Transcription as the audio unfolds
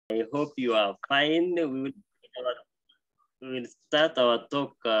I hope you are fine. We will start our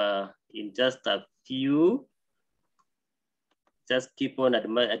talk in just a few. Just keep on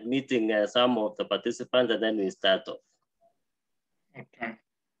admitting some of the participants and then we start off. Okay.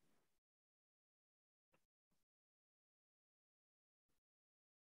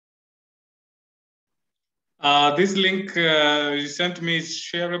 This link you sent me is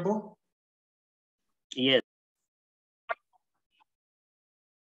shareable? Yes.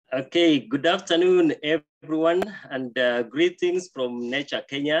 Okay, good afternoon, everyone, and greetings from Nature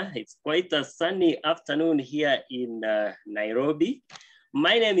Kenya. It's quite a sunny afternoon here in Nairobi.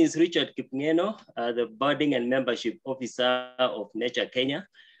 My name is Richard Kipngeno, the Boarding and Membership Officer of Nature Kenya,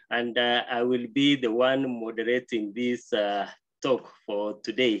 and I will be the one moderating this talk for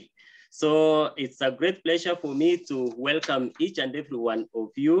today. So it's a great pleasure for me to welcome each and every one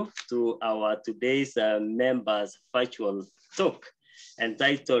of you to our today's members virtual talk,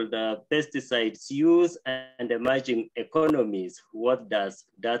 entitled Pesticides Use and Emerging Economies. What does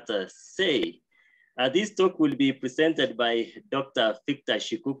data say? This talk will be presented by Dr. Victor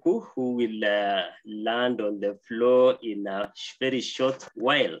Shikuku, who will land on the floor in a very short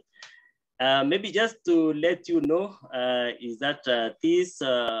while. Maybe just to let you know, is that this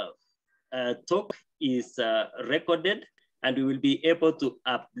talk is recorded and we will be able to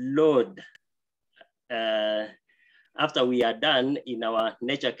upload after we are done in our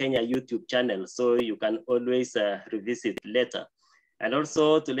Nature Kenya YouTube channel, so you can always revisit later. And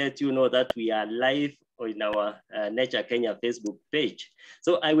also to let you know that we are live in our Nature Kenya Facebook page.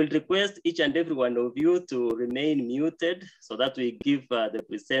 So I will request each and every one of you to remain muted so that we give the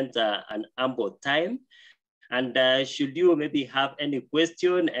presenter an ample time. And should you maybe have any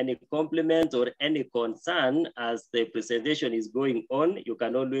question, any compliment, or any concern as the presentation is going on, you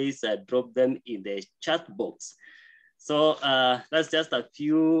can always drop them in the chat box. So that's just a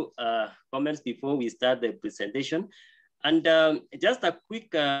few comments before we start the presentation. And just a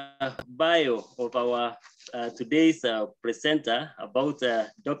quick bio of our today's presenter about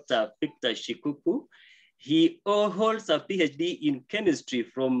Dr. Victor Shikuku. He holds a PhD in chemistry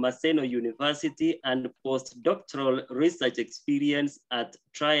from Maseno University and postdoctoral research experience at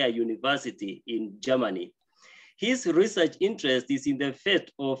Trier University in Germany. His research interest is in the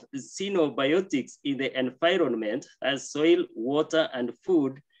effect of xenobiotics in the environment as soil, water, and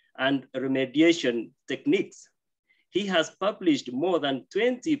food, and remediation techniques. He has published more than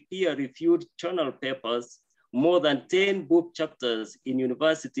 20 peer-reviewed journal papers, more than 10 book chapters in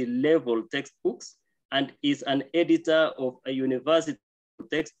university-level textbooks, and is an editor of a university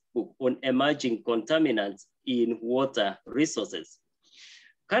textbook on emerging contaminants in water resources.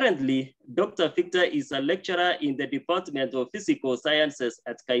 Currently, Dr. Victor is a lecturer in the Department of Physical Sciences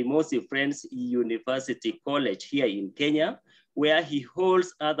at Kaimosi Friends University College here in Kenya, where he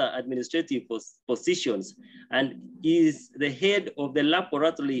holds other administrative positions and is the head of the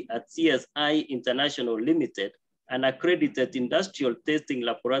laboratory at CSI International Limited, an accredited industrial testing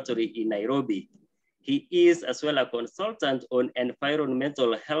laboratory in Nairobi. He is as well a consultant on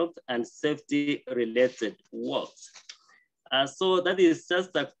environmental health and safety related works. So that is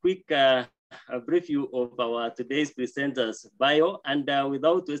just a quick preview of our today's presenter's bio. And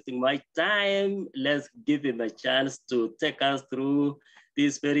without wasting my time, let's give him a chance to take us through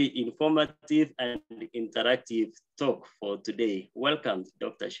this very informative and interactive talk for today. Welcome,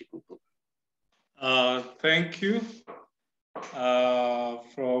 Dr. Shikuku. Thank you.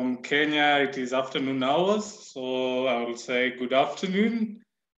 From Kenya, it is afternoon hours, so I will say good afternoon.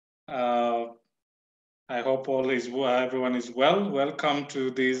 I hope everyone is well. Welcome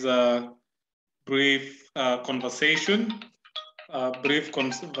to this brief conversation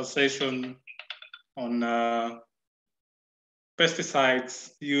on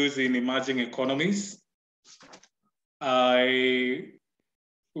pesticides used in emerging economies. I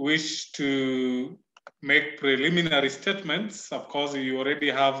wish to make preliminary statements. Of course, you already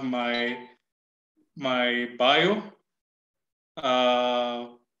have my bio.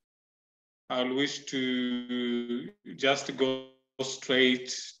 I'll wish to just go straight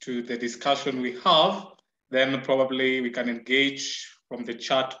to the discussion we have. Then probably we can engage from the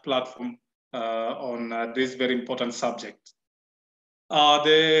chat platform on this very important subject.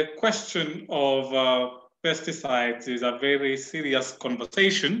 The question of pesticides is a very serious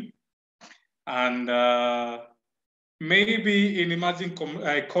conversation. And maybe in emerging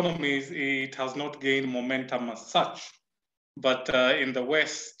economies, it has not gained momentum as such. But in the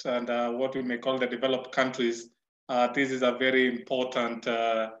West and what we may call the developed countries, this is a very important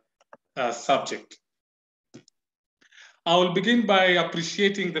subject. I will begin by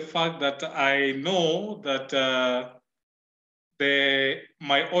appreciating the fact that I know that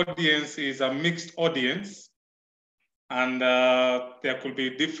my audience is a mixed audience, and there could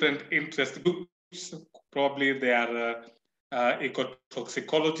be different interest groups. Probably there are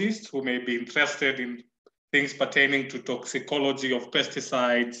ecotoxicologists who may be interested in things pertaining to toxicology of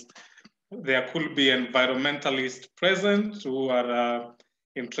pesticides. There could be environmentalists present who are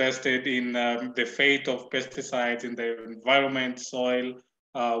interested in the fate of pesticides in the environment, soil,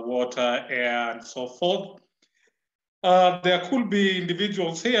 water, air, and so forth. There could be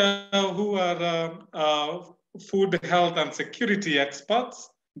individuals here who are food health and security experts.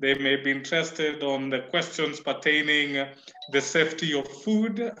 They may be interested on the questions pertaining the safety of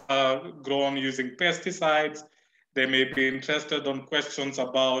food grown using pesticides. They may be interested on questions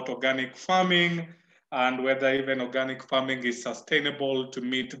about organic farming and whether even organic farming is sustainable to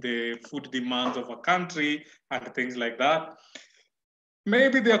meet the food demands of a country and things like that.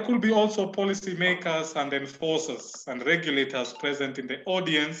 Maybe there could be also policymakers and enforcers and regulators present in the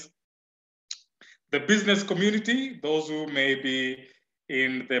audience. The business community, those who may be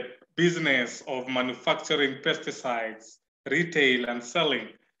in the business of manufacturing pesticides, retail and selling.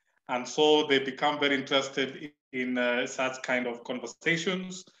 And so they become very interested in such kind of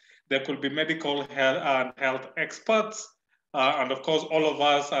conversations. There could be medical health experts. And of course, all of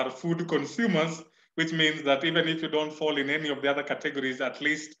us are food consumers, which means that even if you don't fall in any of the other categories, at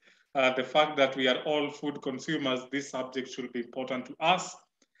least the fact that we are all food consumers, this subject should be important to us.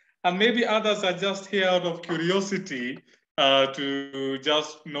 And maybe others are just here out of curiosity to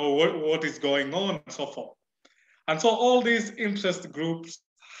just know what is going on and so forth. And so all these interest groups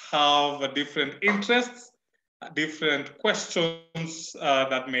have different interests, different questions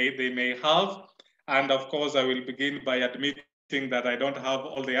that they may have. And of course, I will begin by admitting that I don't have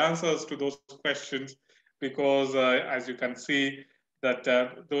all the answers to those questions because as you can see, that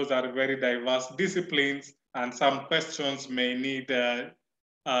those are very diverse disciplines and some questions may need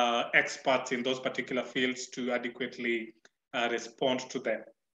experts in those particular fields to adequately respond to them.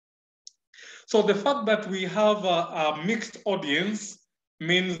 So the fact that we have a mixed audience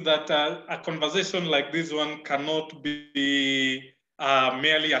means that a conversation like this one cannot be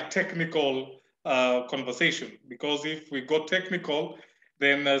merely a technical conversation, because if we go technical,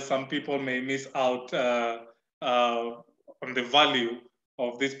 then some people may miss out on the value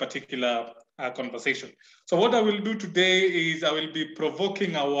of this particular conversation. So what I will do today is I will be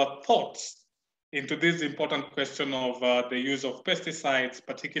provoking our thoughts into this important question of the use of pesticides,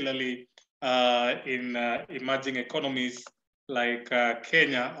 particularly in emerging economies like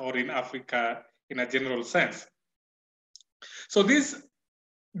Kenya or in Africa in a general sense. So these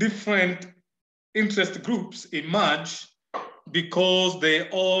different interest groups emerge because they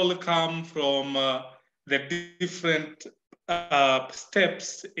all come from the different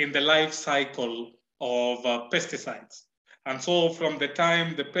steps in the life cycle of pesticides. And so from the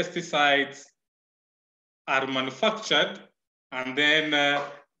time the pesticides are manufactured and then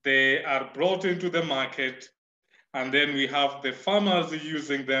they are brought into the market, and then we have the farmers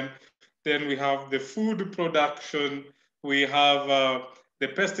using them, then we have the food production, we have the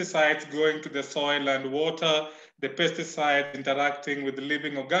pesticides going to the soil and water, the pesticides interacting with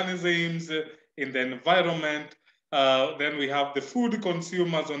living organisms in the environment, then we have the food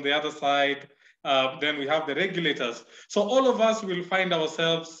consumers on the other side, then we have the regulators. So all of us will find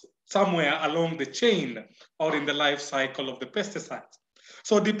ourselves somewhere along the chain or in the life cycle of the pesticides.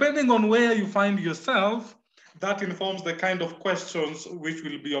 So depending on where you find yourself, that informs the kind of questions which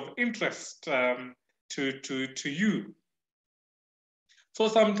will be of interest to you. So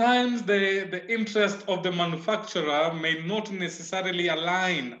sometimes the interest of the manufacturer may not necessarily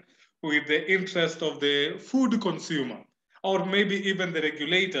align with the interest of the food consumer, or maybe even the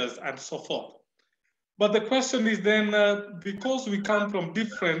regulators and so forth. But the question is then, because we come from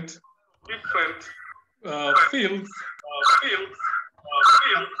different fields,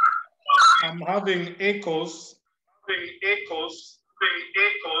 I'm having echoes.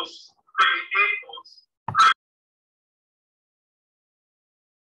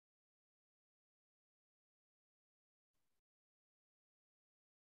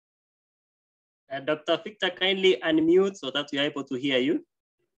 Dr. Victor, kindly unmute so that we are able to hear you.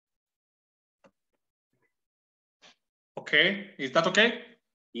 Okay, is that okay?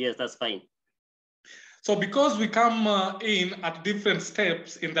 Yes, that's fine. So because we come in at different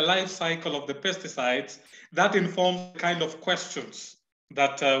steps in the life cycle of the pesticides, that informs the kind of questions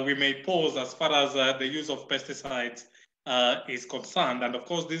that we may pose as far as the use of pesticides is concerned. And of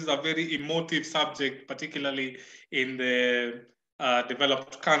course, this is a very emotive subject, particularly in the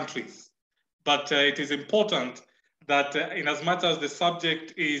developed countries. But it is important that in as much as the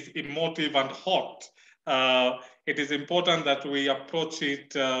subject is emotive and hot, it is important that we approach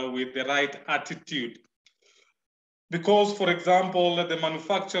it with the right attitude. Because, for example, the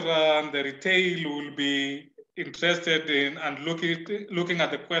manufacturer and the retail will be interested in and looking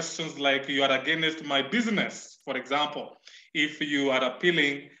at the questions like, you are against my business, for example, if you are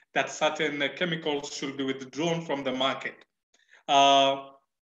appealing that certain chemicals should be withdrawn from the market.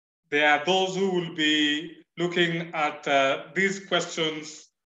 There are those who will be looking at these questions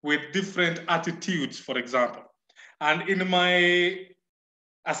with different attitudes, for example. And in my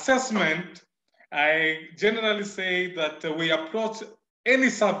assessment, I generally say that we approach any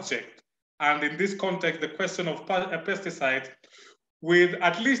subject, and in this context, the question of pesticides, with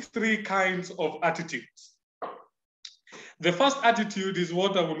at least 3 kinds of attitudes. The first attitude is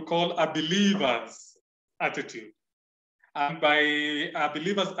what I would call a believer's attitude. And by a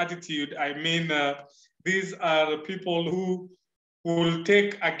believer's attitude, I mean these are people who will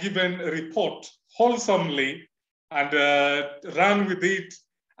take a given report wholesomely and run with it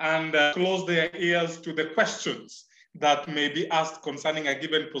and close their ears to the questions that may be asked concerning a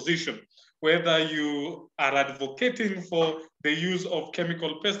given position. Whether you are advocating for the use of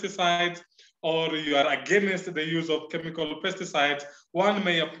chemical pesticides or you are against the use of chemical pesticides, one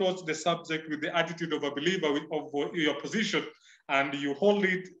may approach the subject with the attitude of a believer of your position, and you hold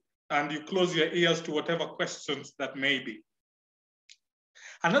it and you close your ears to whatever questions that may be.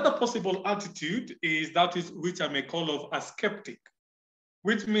 Another possible attitude is that which I may call of a skeptic,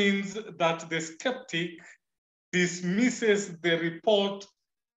 which means that the skeptic dismisses the report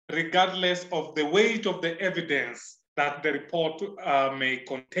regardless of the weight of the evidence that the report may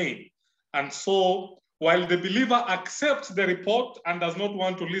contain. And so while the believer accepts the report and does not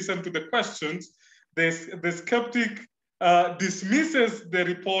want to listen to the questions, the skeptic dismisses the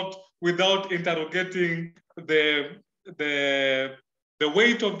report without interrogating the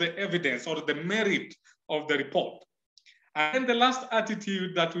weight of the evidence or the merit of the report. And the last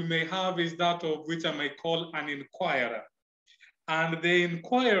attitude that we may have is that of which I may call an inquirer. And the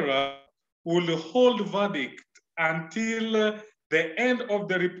inquirer will hold verdict until the end of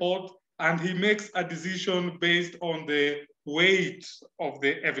the report, and he makes a decision based on the weight of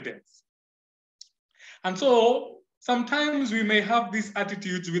the evidence. And so sometimes we may have these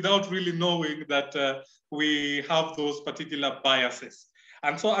attitudes without really knowing that we have those particular biases.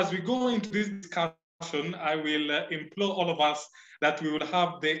 And so as we go into this discussion, I will implore all of us that we will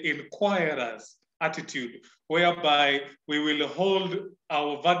have the inquirer's attitude, whereby we will hold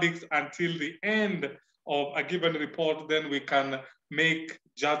our verdicts until the end of a given report. Then we can make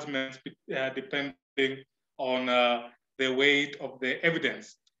judgments depending on the weight of the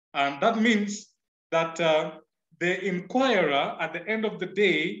evidence. And that means that the inquirer at the end of the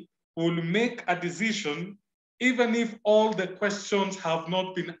day will make a decision even if all the questions have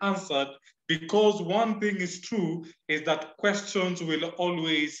not been answered, because one thing is true is that questions will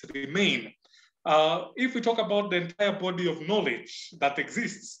always remain. If we talk about the entire body of knowledge that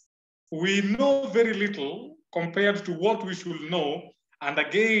exists, we know very little compared to what we should know. And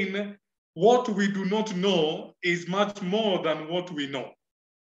again, what we do not know is much more than what we know.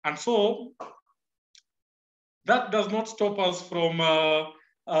 And so that does not stop us from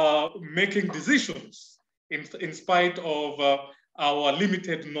making decisions in spite of our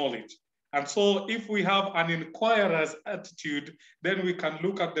limited knowledge. And so if we have an inquirer's attitude, then we can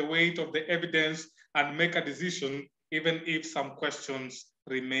look at the weight of the evidence and make a decision, even if some questions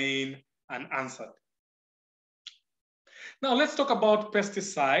remain unanswered. Now let's talk about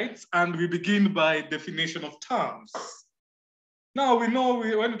pesticides, and we begin by definition of terms. Now we know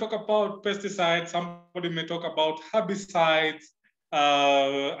when we talk about pesticides, somebody may talk about herbicides,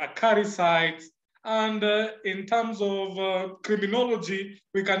 acaricides, and in terms of criminology,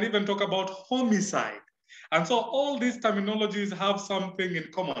 we can even talk about homicide. And so all these terminologies have something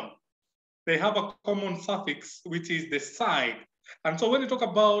in common. They have a common suffix, which is the side. And so when you talk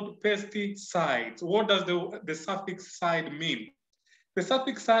about pesticides, what does the suffix side mean? The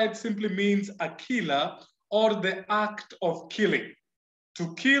suffix side simply means a killer or the act of killing,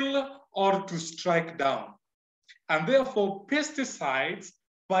 to kill or to strike down. And therefore, pesticides,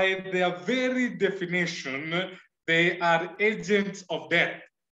 by their very definition, they are agents of death.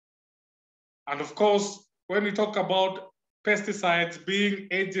 And of course, when we talk about pesticides being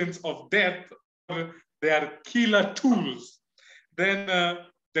agents of death, they are killer tools, then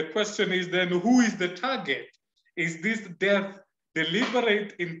the question is then, who is the target? Is this death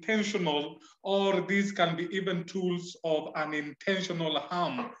deliberate, intentional, or these can be even tools of unintentional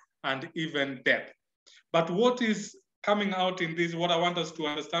harm and even death? But what is coming out in this, what I want us to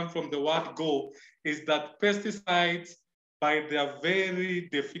understand from the word go, is that pesticides, by their very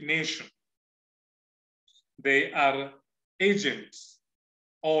definition, they are agents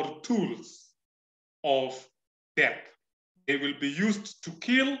or tools of death. They will be used to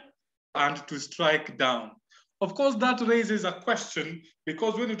kill and to strike down. Of course, that raises a question,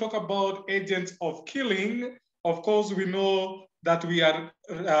 because when you talk about agents of killing, of course, we know that we are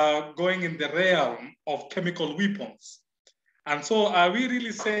going in the realm of chemical weapons. And so are we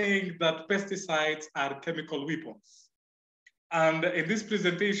really saying that pesticides are chemical weapons? And in this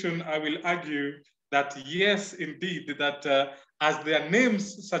presentation, I will argue that yes, indeed, that as their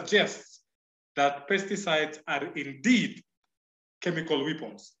names suggest, that pesticides are indeed chemical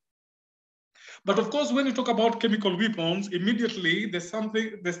weapons. But of course, when you talk about chemical weapons, immediately there's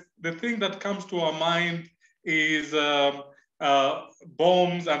something, the thing that comes to our mind is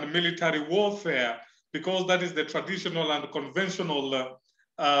bombs and military warfare, because that is the traditional and conventional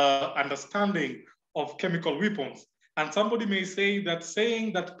understanding of chemical weapons. And somebody may say that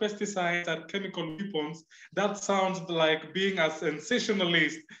saying that pesticides are chemical weapons, that sounds like being a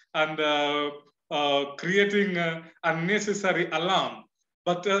sensationalist and creating unnecessary alarm.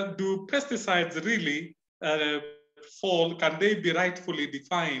 But do pesticides really fall, can they be rightfully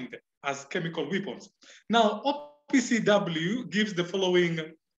defined as chemical weapons? Now, OPCW gives the following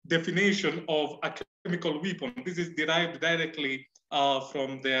definition of a chemical weapon. This is derived directly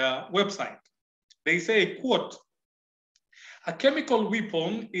from their website. They say, quote, "A chemical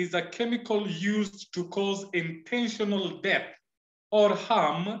weapon is a chemical used to cause intentional death or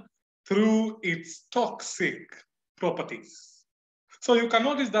harm through its toxic properties." So you can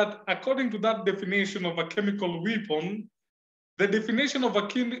notice that according to that definition of a chemical weapon, the definition of a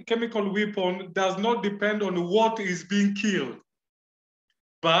chemical weapon does not depend on what is being killed,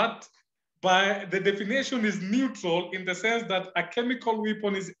 but by the definition is neutral in the sense that a chemical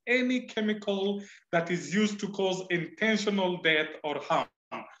weapon is any chemical that is used to cause intentional death or harm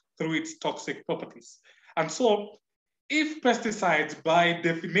through its toxic properties. And so if pesticides by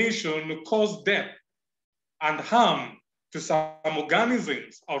definition cause death and harm to some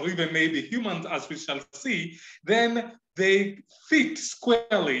organisms, or even maybe humans, as we shall see, then they fit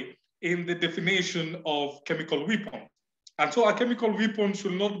squarely in the definition of chemical weapon. And so a chemical weapon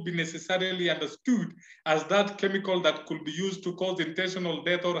should not be necessarily understood as that chemical that could be used to cause intentional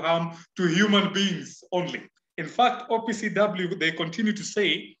death or harm to human beings only. In fact, OPCW, they continue to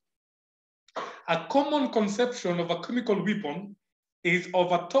say, a common conception of a chemical weapon is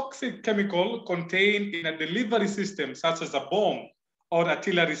of a toxic chemical contained in a delivery system, such as a bomb or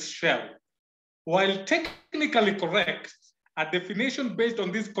artillery shell. While technically correct, a definition based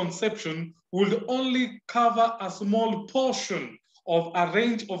on this conception would only cover a small portion of a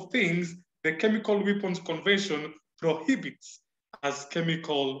range of things the Chemical Weapons Convention prohibits as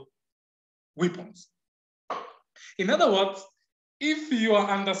chemical weapons. In other words, if your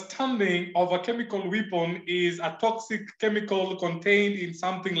understanding of a chemical weapon is a toxic chemical contained in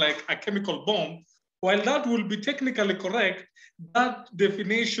something like a chemical bomb, while that will be technically correct, that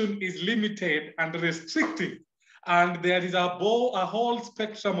definition is limited and restrictive. And there is a whole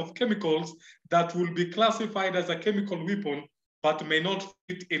spectrum of chemicals that will be classified as a chemical weapon, but may not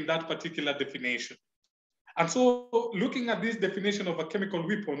fit in that particular definition. And so looking at this definition of a chemical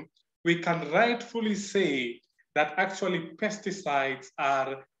weapon, we can rightfully say that actually pesticides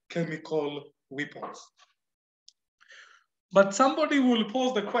are chemical weapons. But somebody will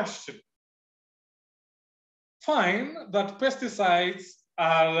pose the question, fine, that pesticides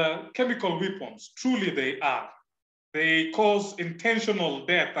are chemical weapons. Truly they are. They cause intentional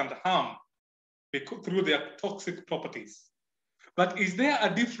death and harm through their toxic properties. But is there a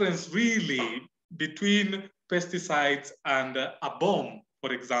difference really between pesticides and a bomb,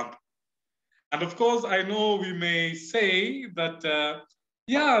 for example? And of course, I know we may say that,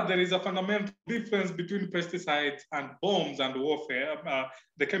 yeah, there is a fundamental difference between pesticides and bombs and warfare,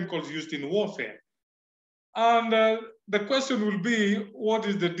 the chemicals used in warfare. And the question will be, what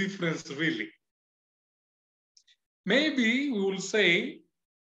is the difference really? Maybe we will say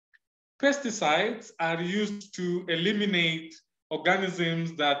pesticides are used to eliminate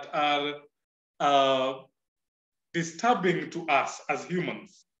organisms that are disturbing to us as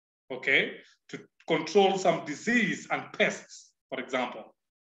humans, okay? To control some disease and pests, for example.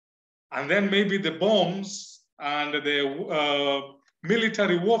 And then maybe the bombs and the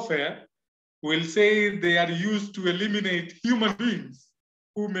military warfare will say they are used to eliminate human beings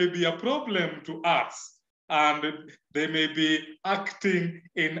who may be a problem to us, and they may be acting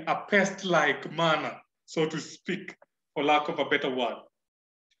in a pest-like manner, so to speak, for lack of a better word.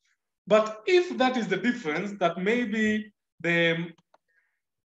 But if that is the difference, that maybe the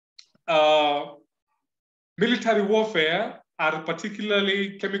military warfare are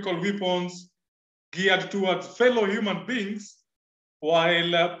particularly chemical weapons geared towards fellow human beings,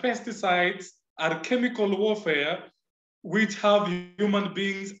 while pesticides are chemical warfare which have human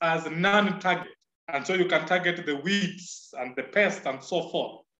beings as non-target. And so you can target the weeds and the pest and so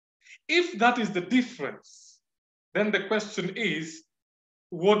forth. If that is the difference, then the question is,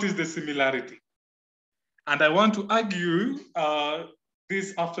 what is the similarity? And I want to argue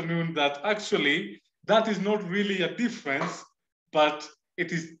this afternoon that actually that is not really a difference, but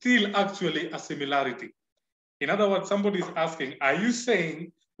it is still actually a similarity. In other words, somebody is asking, are you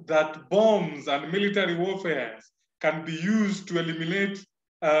saying that bombs and military warfare can be used to eliminate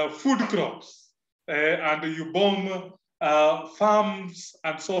food crops and you bomb farms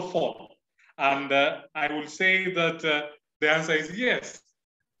and so forth? And I will say that the answer is yes.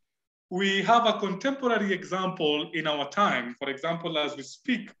 We have a contemporary example in our time. For example, as we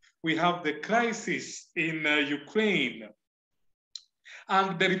speak, we have the crisis in Ukraine.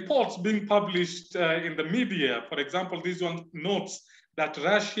 And the reports being published in the media, for example, this one notes that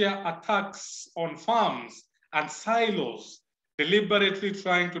Russia attacks on farms and silos, deliberately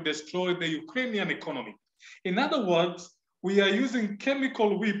trying to destroy the Ukrainian economy. In other words, we are using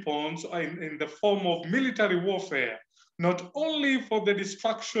chemical weapons in the form of military warfare, not only for the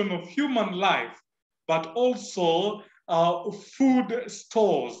destruction of human life, but also food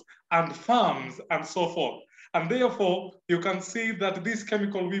stores and farms and so forth. And therefore, you can see that these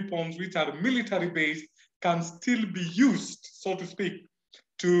chemical weapons, which are military-based, can still be used, so to speak,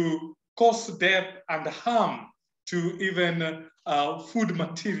 to cause death and harm to even food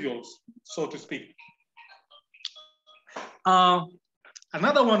materials, so to speak.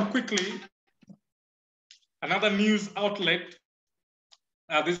 Another one quickly, another news outlet.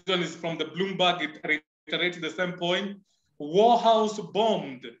 This one is from the Bloomberg. It reiterates the same point. Warhouse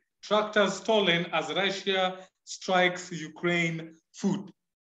bombed, tractors stolen as Russia strikes Ukraine food.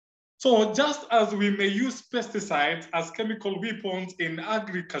 So just as we may use pesticides as chemical weapons in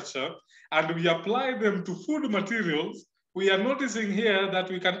agriculture, and we apply them to food materials, we are noticing here that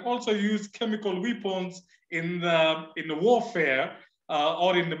we can also use chemical weapons in warfare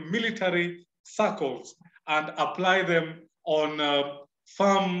or in the military circles and apply them on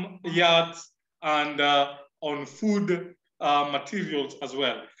farm yards and on food materials as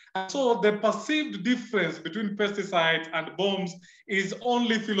well. And so the perceived difference between pesticides and bombs is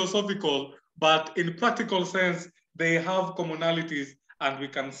only philosophical, but in practical sense, they have commonalities, and we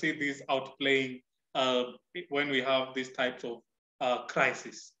can see this outplaying when we have these types of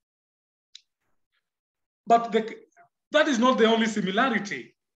crises. But that is not the only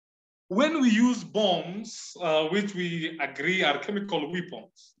similarity. When we use bombs, which we agree are chemical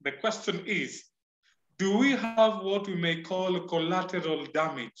weapons, the question is, do we have what we may call collateral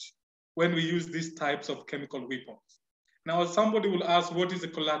damage when we use these types of chemical weapons? Now, somebody will ask, what is a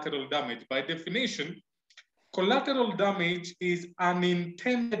collateral damage? By definition, collateral damage is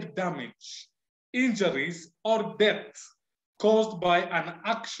unintended damage, injuries, or death caused by an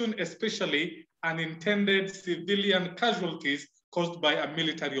action, especially unintended civilian casualties caused by a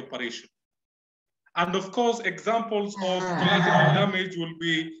military operation. And of course, examples of collateral damage will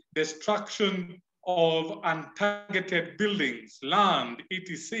be destruction of untargeted buildings, land,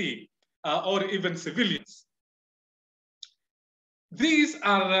 etc., or even civilians. These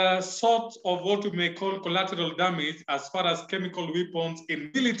are sorts of what we may call collateral damage as far as chemical weapons in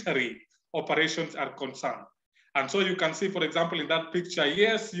military operations are concerned. And so you can see, for example, in that picture,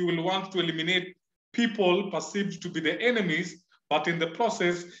 yes, you will want to eliminate people perceived to be the enemies, but in the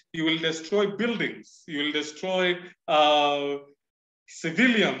process, you will destroy buildings, you will destroy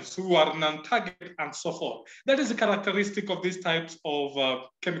civilians who are non-target and so forth. That is a characteristic of these types of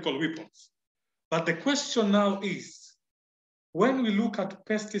chemical weapons. But the question now is, when we look at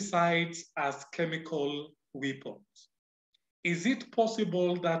pesticides as chemical weapons, is it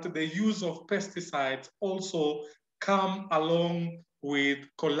possible that the use of pesticides also come along with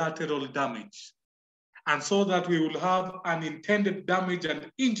collateral damage? And so that we will have unintended damage and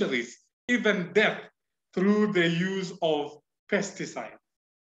injuries, even death, through the use of pesticides.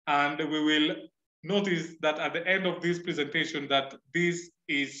 And we will notice that at the end of this presentation that this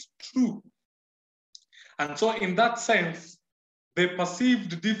is true. And so in that sense, the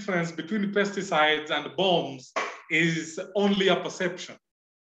perceived difference between pesticides and bombs is only a perception.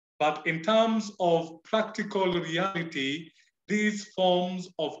 But in terms of practical reality, these forms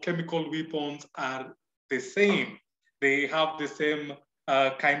of chemical weapons are the same. They have the same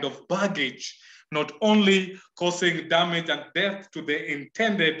kind of baggage, not only causing damage and death to the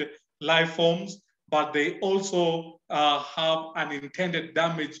intended life forms, but they also have unintended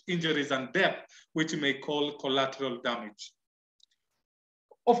damage, injuries, and death, which we may call collateral damage.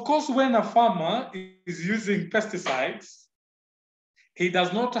 Of course, when a farmer is using pesticides, he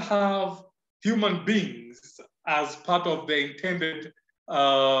does not have human beings as part of the intended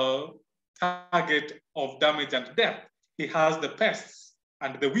target of damage and death. He has the pests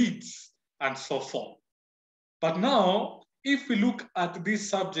and the weeds and so forth. But now, if we look at this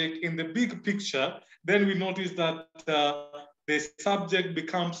subject in the big picture, then we notice that the subject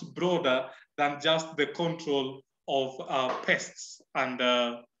becomes broader than just the control of pests and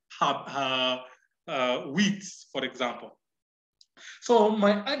weeds, for example. So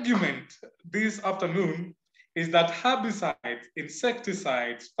my argument this afternoon is that herbicides,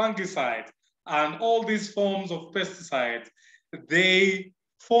 insecticides, fungicides, and all these forms of pesticides, they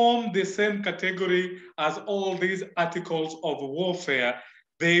form the same category as all these articles of warfare.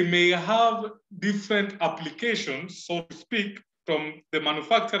 They may have different applications, so to speak, from the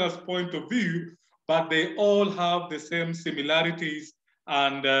manufacturer's point of view, but they all have the same similarities,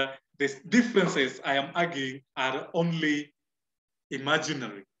 and the differences I am arguing are only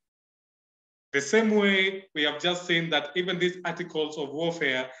imaginary. The same way we have just seen that even these articles of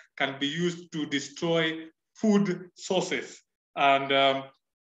warfare can be used to destroy food sources and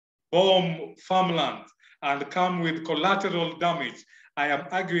bomb farmland and come with collateral damage. I am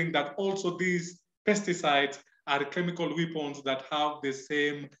arguing that also these pesticides are chemical weapons that have the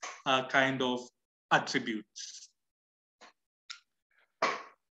same kind of attributes.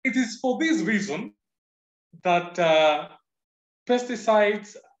 It is for this reason that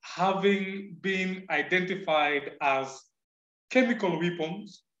pesticides, having been identified as chemical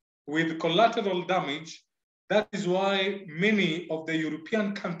weapons with collateral damage, that is why many of the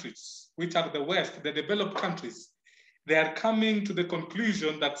European countries, which are the West, the developed countries, they are coming to the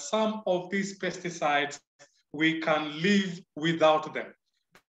conclusion that some of these pesticides, we can live without them.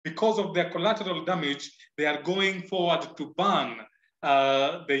 Because of their collateral damage, they are going forward to ban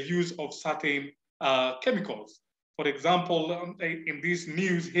the use of certain chemicals. For example, in this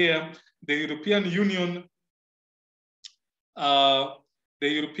news here, the European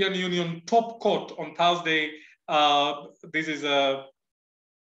Union top court on Thursday, this is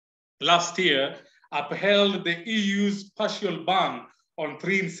last year, upheld the EU's partial ban on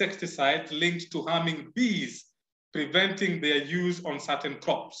 3 insecticides linked to harming bees, preventing their use on certain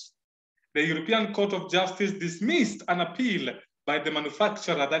crops. The European Court of Justice dismissed an appeal by the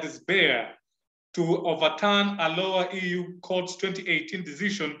manufacturer, that is Bayer, to overturn a lower EU court's 2018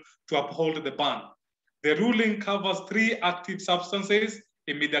 decision to uphold the ban. The ruling covers 3 active substances: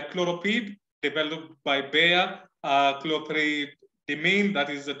 imidacloprid, developed by Bayer, chlorpridimine, that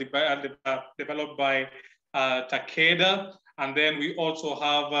is developed by Takeda, and then we also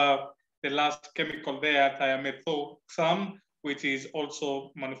have the last chemical there, thiamethoxam, which is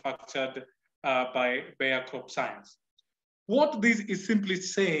also manufactured by Bayer Crop Science. What this is simply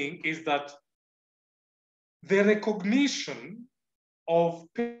saying is that the recognition of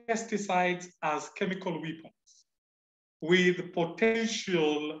pesticides as chemical weapons with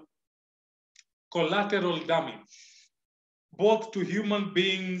potential collateral damage, both to human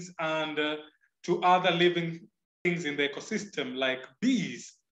beings and to other living things in the ecosystem like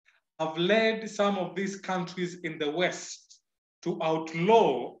bees, have led some of these countries in the West to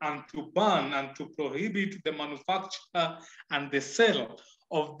outlaw and to ban and to prohibit the manufacture and the sale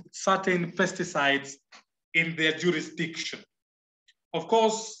of certain pesticides in their jurisdiction. Of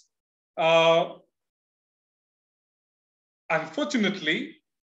course, unfortunately,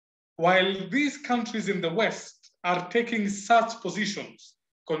 while these countries in the West are taking such positions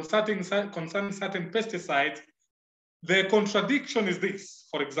concerning certain pesticides, the contradiction is this.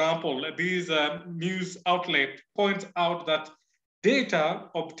 For example, this news outlet points out that data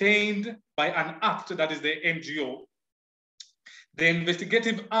obtained by an act, that is the NGO, the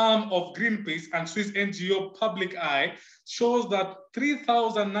investigative arm of Greenpeace and Swiss NGO Public Eye, shows that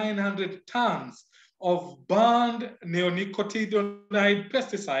 3,900 tons of banned neonicotinoid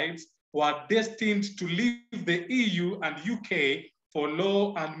pesticides were destined to leave the EU and UK for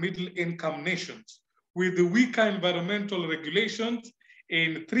low and middle income nations, with the weaker environmental regulations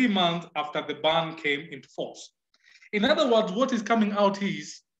in 3 months after the ban came into force. In other words, what is coming out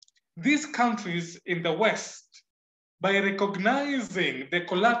is these countries in the West, by recognizing the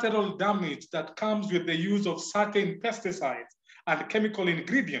collateral damage that comes with the use of certain pesticides and chemical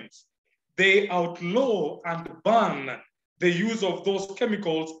ingredients, they outlaw and ban the use of those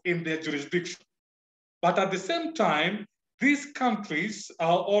chemicals in their jurisdiction. But at the same time, these countries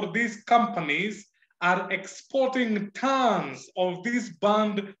or these companies are exporting tons of these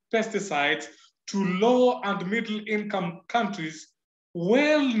banned pesticides to low and middle income countries,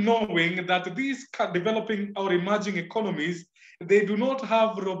 well knowing that these developing or emerging economies, they do not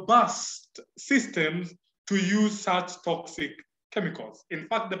have robust systems to use such toxic chemicals. In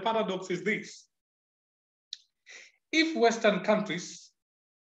fact, the paradox is this. If Western countries,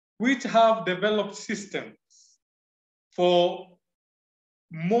 which have developed systems for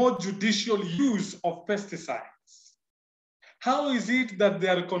more judicial use of pesticides, how is it that they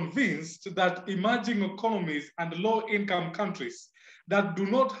are convinced that emerging economies and low-income countries that do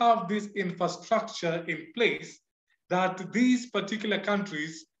not have this infrastructure in place, that these particular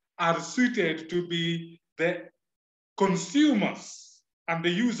countries are suited to be the consumers and the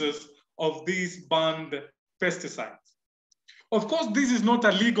users of these banned pesticides? Of course, this is not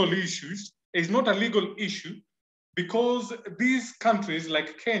a legal issue. It's not a legal issue because these countries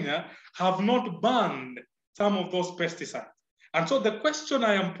like Kenya have not banned some of those pesticides. And so the question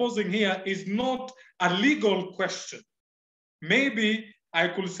I am posing here is not a legal question. Maybe I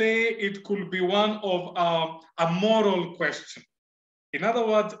could say it could be one of a moral question. In other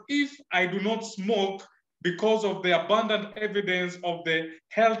words, if I do not smoke because of the abundant evidence of the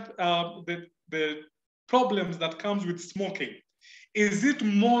health, the problems that comes with smoking, is it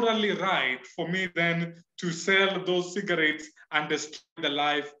morally right for me then to sell those cigarettes and destroy the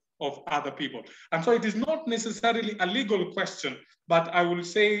life of other people? And so it is not necessarily a legal question, but I will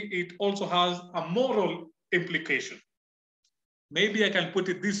say it also has a moral implication. Maybe I can put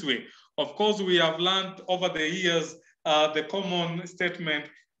it this way. Of course, we have learned over the years the common statement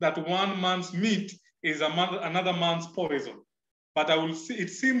that one man's meat is another man's poison. But I will see, it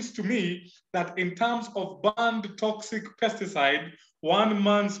seems to me that in terms of banned toxic pesticide, one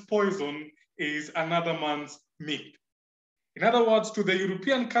man's poison is another man's meat. In other words, to the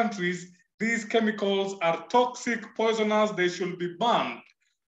European countries, these chemicals are toxic, poisonous, they should be banned.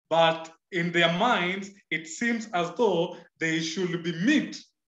 But in their minds, it seems as though they should be meat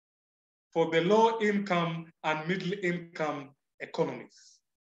for the low income and middle income economies.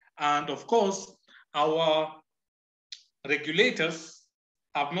 And of course, our regulators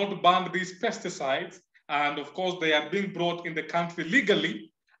have not banned these pesticides. And of course, they are being brought in the country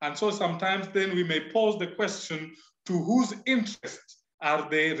legally. And so sometimes then we may pose the question, to whose interest are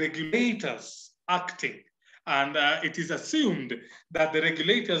the regulators acting? And it is assumed that the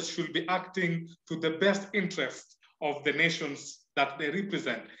regulators should be acting to the best interest of the nations that they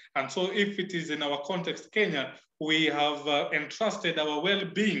represent. And so if it is in our context, Kenya, we have entrusted our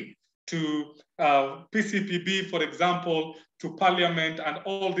well-being to PCPB, for example, to Parliament and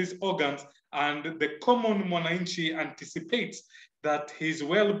all these organs, and the common mwananchi anticipates that his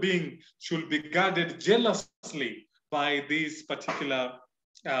well-being should be guarded jealously by these particular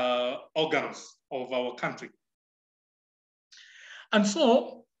organs of our country. And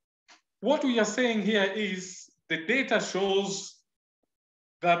so what we are saying here is the data shows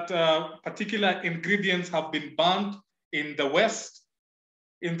that particular ingredients have been banned in the West.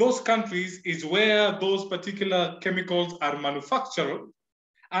 In those countries is where those particular chemicals are manufactured,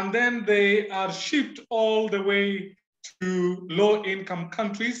 and then they are shipped all the way to low-income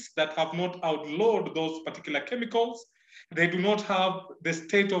countries that have not outlawed those particular chemicals. They do not have the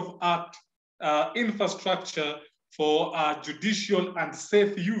state-of-art infrastructure for judicial and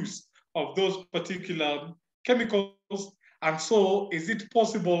safe use of those particular chemicals. And so is it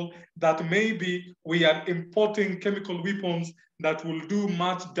possible that maybe we are importing chemical weapons that will do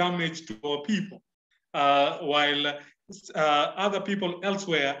much damage to our people, while other people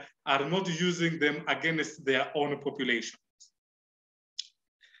elsewhere are not using them against their own populations?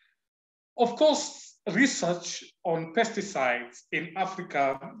 Of course, research on pesticides in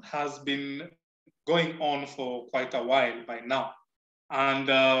Africa has been going on for quite a while by now.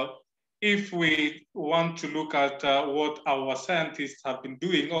 And if we want to look at what our scientists have been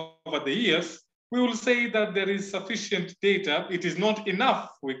doing over the years, we will say that there is sufficient data. It is not enough,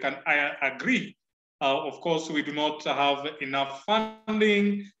 I agree. Of course, we do not have enough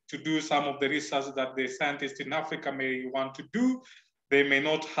funding to do some of the research that the scientists in Africa may want to do. They may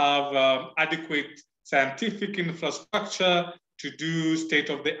not have adequate scientific infrastructure to do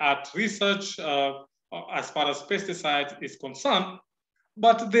state-of-the-art research as far as pesticides is concerned.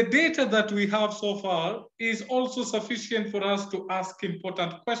 But the data that we have so far is also sufficient for us to ask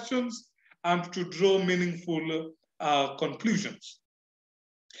important questions and to draw meaningful conclusions.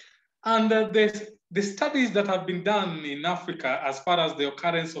 And the studies that have been done in Africa as far as the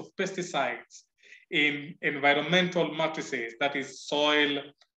occurrence of pesticides in environmental matrices, that is soil,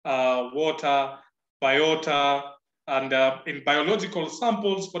 water, biota, and in biological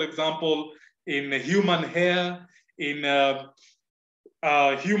samples, for example, in human hair, in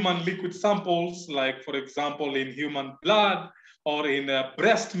human liquid samples, like for example, in human blood or in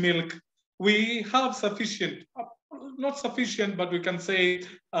breast milk, we have sufficient, not sufficient, but we can say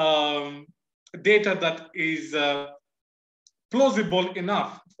data that is plausible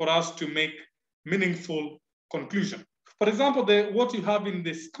enough for us to make meaningful conclusion. For example, what you have in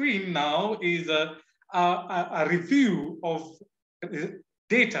the screen now is a review of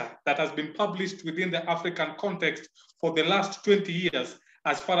data that has been published within the African context for the last 20 years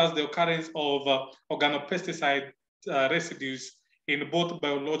as far as the occurrence of organopesticide residues in both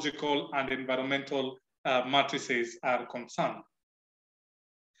biological and environmental matrices are concerned.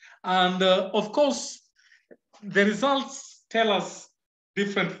 And of course, the results tell us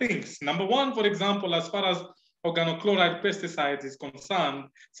different things. Number one, for example, as far as organochloride pesticides is concerned,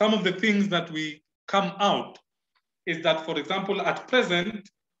 some of the things that we come out is that, for example, at present,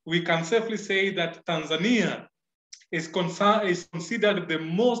 we can safely say that Tanzania is considered the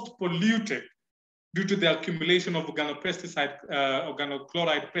most polluted due to the accumulation of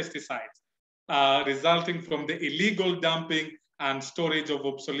organochloride pesticides resulting from the illegal dumping and storage of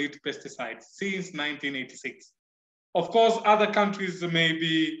obsolete pesticides since 1986. Of course, other countries may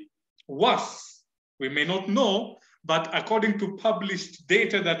be worse. We may not know, but according to published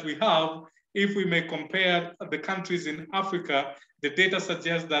data that we have, if we may compare the countries in Africa, the data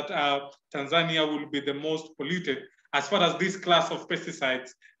suggests that Tanzania will be the most polluted as far as this class of pesticides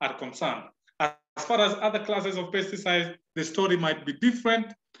are concerned. As far as other classes of pesticides, the story might be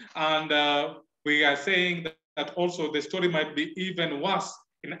different. And we are saying that also the story might be even worse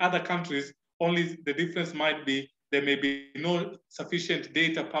in other countries, only the difference might be there may be no sufficient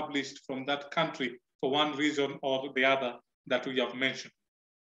data published from that country for one reason or the other that we have mentioned.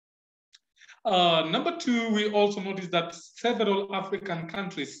 Number two, we also notice that several African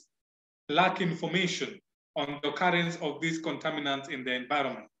countries lack information on the occurrence of these contaminants in the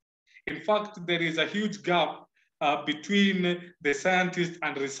environment. In fact, there is a huge gap between the scientists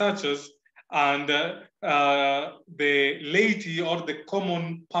and researchers and the laity or the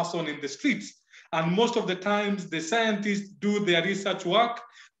common person in the streets. And most of the times, the scientists do their research work,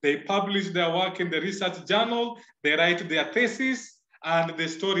 they publish their work in the research journal, they write their thesis, and the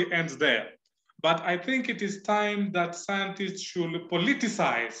story ends there. But I think it is time that scientists should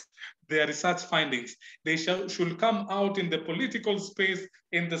politicize their research findings. They should come out in the political space,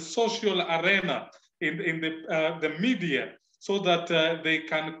 in the social arena, in the media, so that they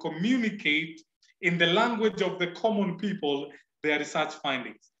can communicate in the language of the common people their research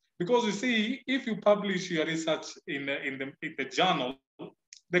findings. Because you see, if you publish your research in the journal,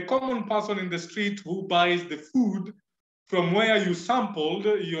 the common person in the street who buys the food from where you sampled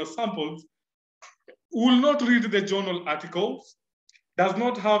your samples will not read the journal articles, does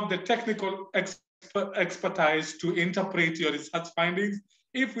not have the technical expertise to interpret your research findings.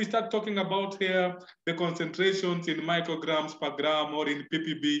 If we start talking about here the concentrations in micrograms per gram or in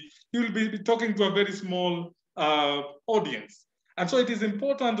ppb, you will be talking to a very small audience. And so it is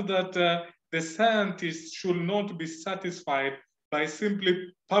important that the scientists should not be satisfied by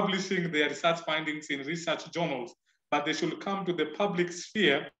simply publishing their research findings in research journals, but they should come to the public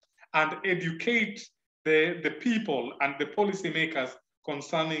sphere and educate the people and the policymakers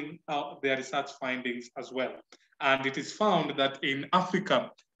concerning their research findings as well. And it is found that in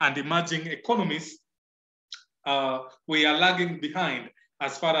Africa and emerging economies, we are lagging behind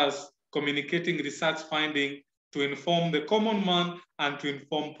as far as communicating research finding to inform the common man and to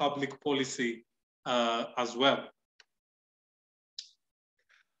inform public policy as well.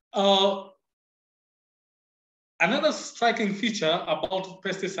 Another striking feature about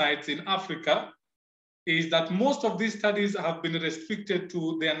pesticides in Africa is that most of these studies have been restricted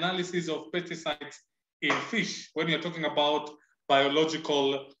to the analysis of pesticides in fish, when you're talking about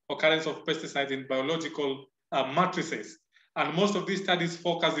biological occurrence of pesticides in biological matrices. And most of these studies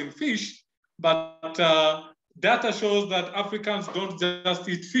focus in fish, but data shows that Africans don't just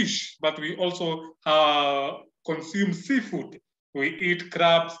eat fish, but we also consume seafood. We eat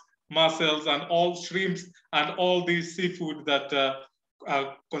crabs, mussels, and all shrimps, and all these seafood that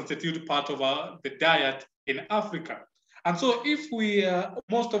constitute part of the diet in Africa. And so if we,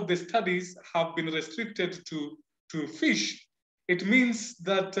 most of the studies have been restricted to fish, it means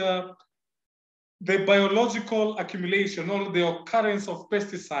that the biological accumulation or the occurrence of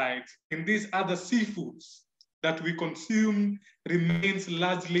pesticides in these other seafoods that we consume remains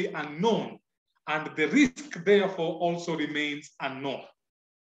largely unknown, and the risk therefore also remains unknown.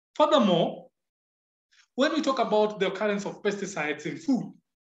 Furthermore, when we talk about the occurrence of pesticides in food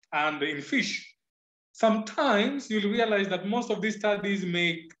and in fish, sometimes you'll realize that most of these studies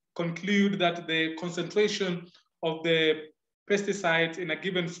may conclude that the concentration of the pesticides in a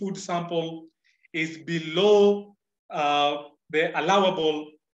given food sample is below the allowable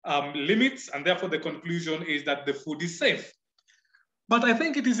limits, and therefore the conclusion is that the food is safe. But I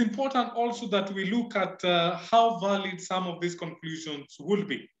think it is important also that we look at how valid some of these conclusions will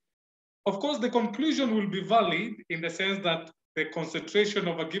be. Of course, the conclusion will be valid in the sense that the concentration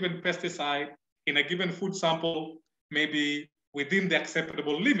of a given pesticide in a given food sample may be within the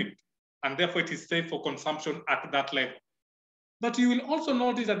acceptable limit, and therefore it is safe for consumption at that level. But you will also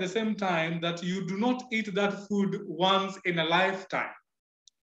notice at the same time that you do not eat that food once in a lifetime.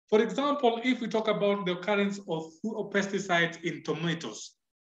 For example, if we talk about the occurrence of pesticides in tomatoes,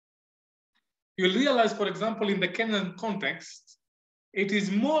 you'll realize, for example, in the Kenyan context, it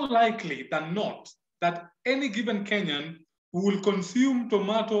is more likely than not that any given Kenyan will consume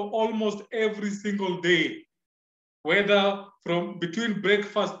tomato almost every single day, whether from between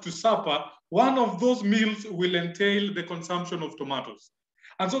breakfast to supper, one of those meals will entail the consumption of tomatoes.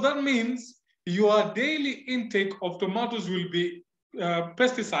 And so that means your daily intake of tomatoes will be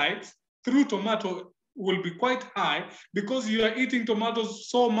pesticides through tomato will be quite high because you are eating tomatoes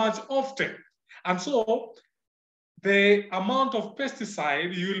so much often. And so the amount of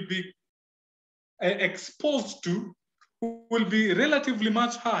pesticide you will be exposed to will be relatively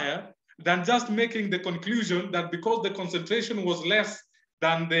much higher than just making the conclusion that because the concentration was less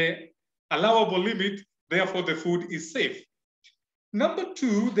than the allowable limit, therefore the food is safe. Number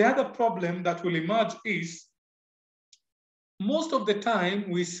two, the other problem that will emerge is most of the time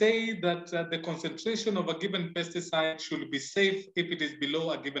we say that the concentration of a given pesticide should be safe if it is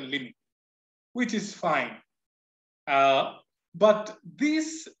below a given limit, which is fine. But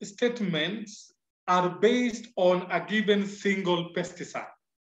these statements are based on a given single pesticide.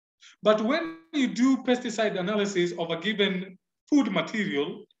 But when you do pesticide analysis of a given food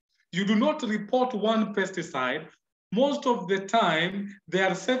material, you do not report one pesticide. Most of the time, there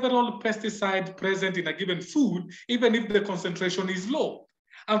are several pesticides present in a given food, even if the concentration is low.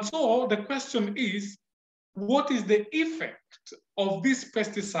 And so the question is, what is the effect of this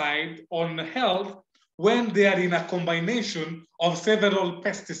pesticide on health when they are in a combination of several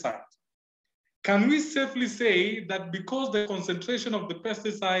pesticides? Can we safely say that because the concentration of the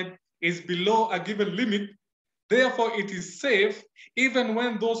pesticide is below a given limit, therefore it is safe even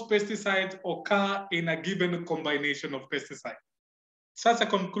when those pesticides occur in a given combination of pesticides? Such a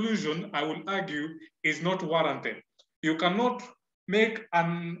conclusion, I will argue, is not warranted. You cannot make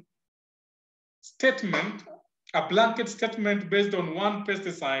a statement, a blanket statement based on one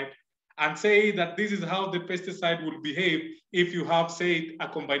pesticide and say that this is how the pesticide will behave if you have, say, a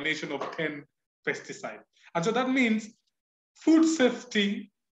combination of 10 pesticides. And so that means food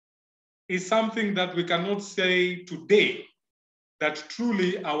safety is something that we cannot say today that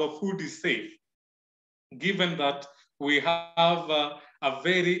truly our food is safe, given that we have a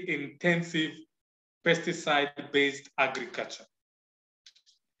very intensive pesticide-based agriculture.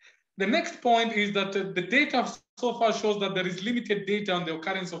 The next point is that the data so far shows that there is limited data on the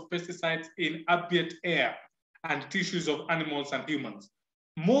occurrence of pesticides in ambient air and tissues of animals and humans.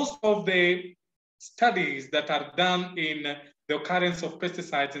 Most of the studies that are done in the occurrence of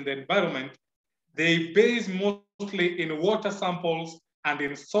pesticides in the environment, they base mostly in water samples and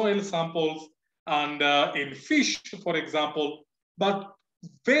in soil samples and in fish, for example, but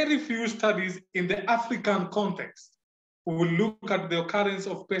very few studies in the African context will look at the occurrence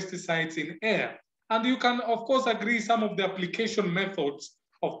of pesticides in air. And you can, of course, agree some of the application methods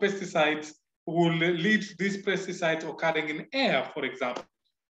of pesticides will lead to these pesticides occurring in air, for example.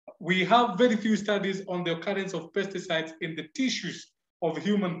 We have very few studies on the occurrence of pesticides in the tissues of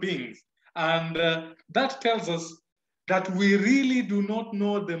human beings. And that tells us that we really do not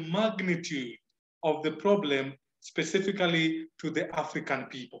know the magnitude of the problem specifically to the African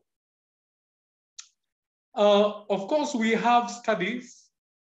people. Of course, we have studies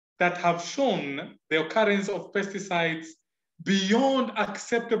that have shown the occurrence of pesticides beyond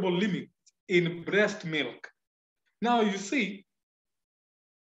acceptable limits in breast milk. Now, you see,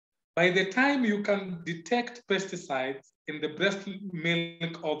 by the time you can detect pesticides in the breast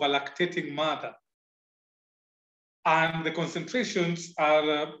milk of a lactating mother, and the concentrations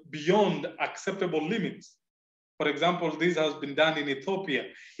are beyond acceptable limits. For example, this has been done in Ethiopia.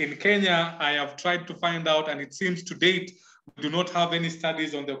 In Kenya, I have tried to find out, and it seems to date, we do not have any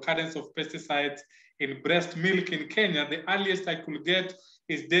studies on the occurrence of pesticides in breast milk in Kenya. The earliest I could get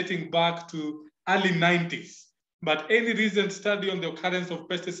is dating back to early 90s. But any recent study on the occurrence of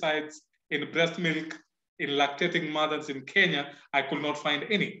pesticides in breast milk in lactating mothers in Kenya, I could not find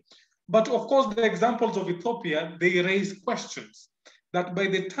any. But of course, the examples of Ethiopia, they raise questions that by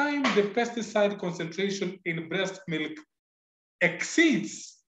the time the pesticide concentration in breast milk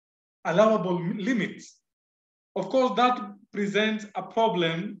exceeds allowable limits, of course, that presents a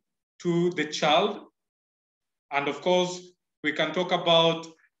problem to the child. And of course, we can talk about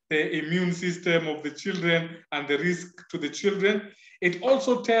the immune system of the children and the risk to the children. It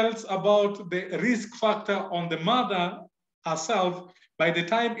also tells about the risk factor on the mother herself by the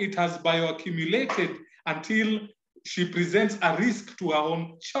time it has bioaccumulated until she presents a risk to her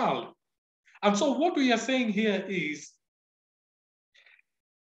own child. And so what we are saying here is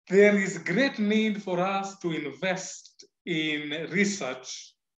there is great need for us to invest in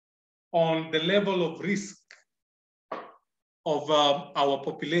research on the level of risk of our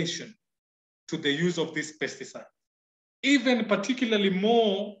population to the use of this pesticide, even particularly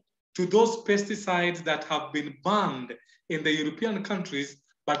more to those pesticides that have been banned in the European countries,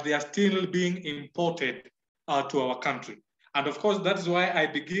 but they are still being imported to our country. And of course, that's why I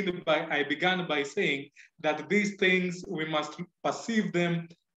began by saying that these things, we must perceive them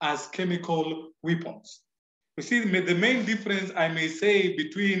as chemical weapons. You see, the main difference, I may say,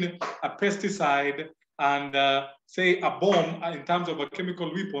 between a pesticide and say a bomb in terms of a chemical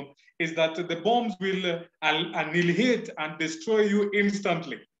weapon is that the bombs will annihilate and destroy you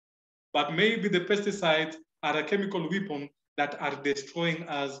instantly. But maybe the pesticides are a chemical weapon that are destroying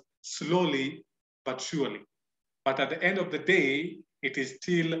us slowly but surely. But at the end of the day, it is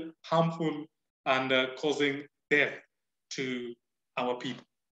still harmful and causing death to our people.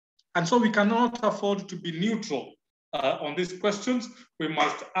 And so we cannot afford to be neutral on these questions. We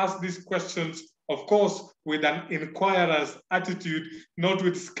must ask these questions, of course, with an inquirer's attitude, not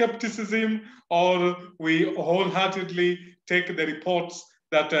with skepticism, or we wholeheartedly take the reports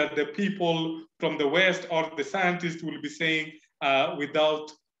that the people from the West or the scientists will be saying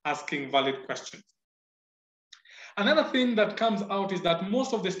without asking valid questions. Another thing that comes out is that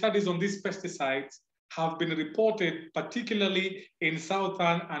most of the studies on these pesticides have been reported, particularly in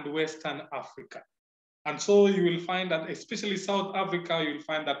Southern and Western Africa. And so you will find that, especially South Africa, you'll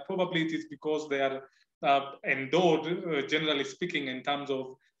find that probably it is because they are endowed, generally speaking, in terms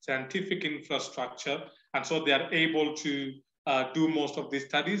of scientific infrastructure. And so they are able to do most of these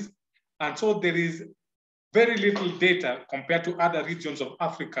studies. And so there is very little data compared to other regions of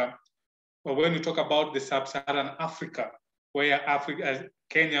Africa. But when we talk about the sub-Saharan Africa, where Africa,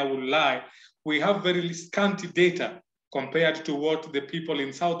 Kenya will lie, we have very scanty data compared to what the people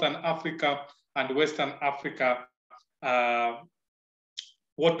in Southern Africa and Western Africa,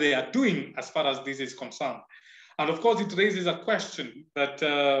 what they are doing as far as this is concerned. And of course, it raises a question that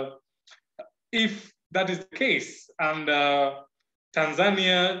if that is the case, and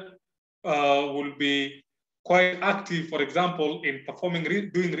Tanzania will be quite active, for example, in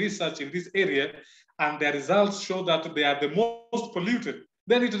doing research in this area, and their results show that they are the most polluted,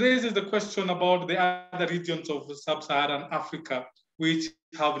 then it raises the question about the other regions of sub-Saharan Africa, which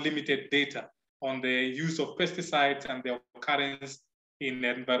have limited data on the use of pesticides and their occurrence in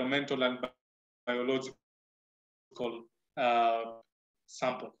environmental and biological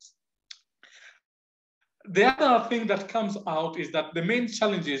samples. The other thing that comes out is that the main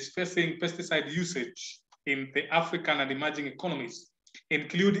challenges facing pesticide usage in the African and emerging economies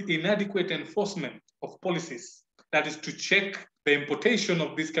include inadequate enforcement of policies, that is to check the importation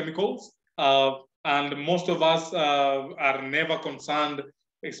of these chemicals. And most of us are never concerned,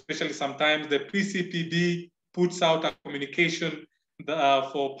 especially sometimes the PCPD puts out a communication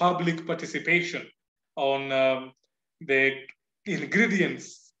for public participation on the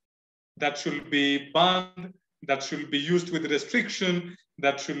ingredients that should be banned, that should be used with restriction,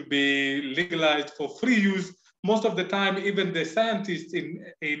 that should be legalized for free use. Most of the time, even the scientists in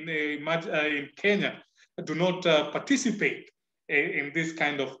Kenya do not participate in this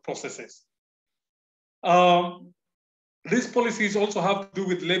kind of processes. These policies also have to do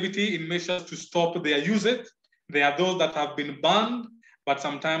with levity in measures to stop their usage. There are those that have been banned, but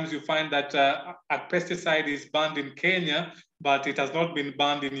sometimes you find that a pesticide is banned in Kenya, but it has not been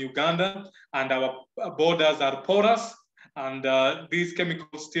banned in Uganda, and our borders are porous, and these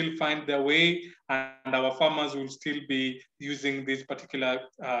chemicals still find their way, and our farmers will still be using these particular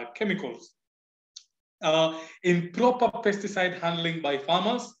chemicals. Improper pesticide handling by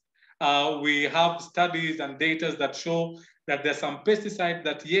farmers. We have studies and data that show that there's some pesticides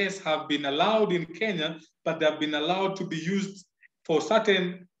that, yes, have been allowed in Kenya, but they have been allowed to be used for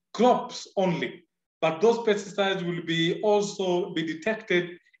certain crops only. But those pesticides will also be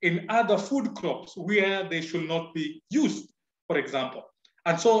detected in other food crops where they should not be used, for example.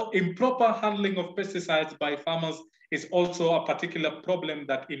 And so improper handling of pesticides by farmers is also a particular problem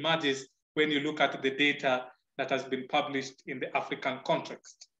that emerges when you look at the data that has been published in the African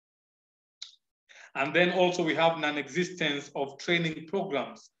context. And then also we have non-existence of training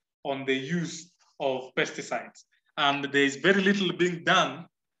programs on the use of pesticides. and there is very little being done,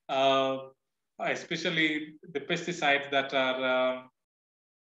 especially the pesticides that are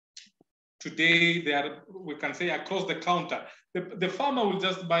today, they are, we can say, across the counter. The farmer will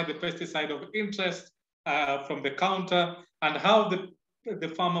just buy the pesticide of interest from the counter, and how the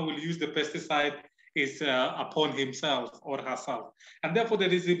farmer will use the pesticide is upon himself or herself. And therefore,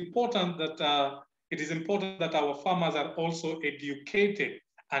 it is important that our farmers are also educated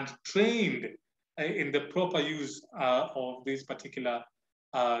and trained in the proper use of these particular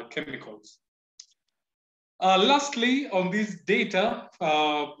chemicals. Lastly, on this data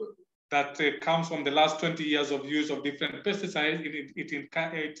that comes from the last 20 years of use of different pesticides,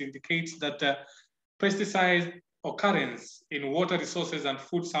 it indicates that pesticide occurrence in water resources and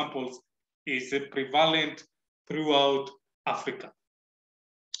food samples is prevalent throughout Africa.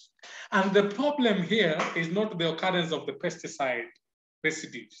 And the problem here is not the occurrence of the pesticide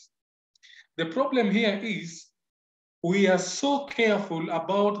residues. The problem here is we are so careful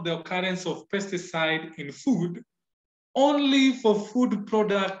about the occurrence of pesticide in food only for food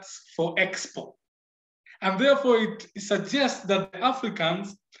products for export. And therefore it suggests that the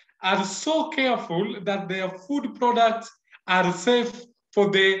Africans are so careful that their food products are safe for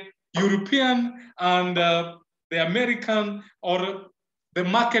the European and the American or the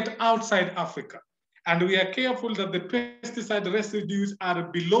market outside Africa. And we are careful that the pesticide residues are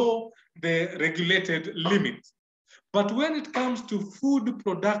below the regulated limit. But when it comes to food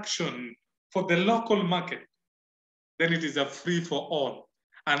production for the local market, then it is a free for all.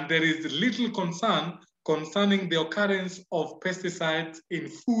 And there is little concern concerning the occurrence of pesticides in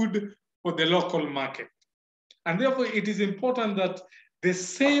food for the local market. And therefore, it is important that the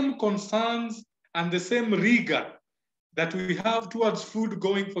same concerns and the same rigor that we have towards food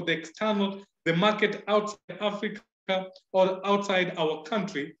going for the external, the market outside Africa or outside our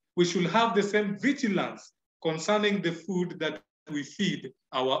country, we should have the same vigilance concerning the food that we feed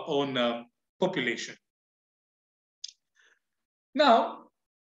our own population. Now,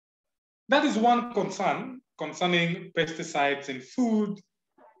 that is one concern concerning pesticides in food,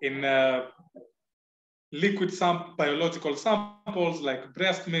 in liquid biological samples like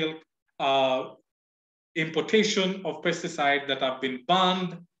breast milk, importation of pesticides that have been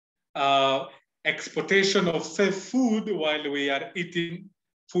banned, exportation of safe food while we are eating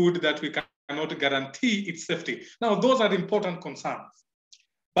food that we cannot guarantee its safety. Now, those are important concerns.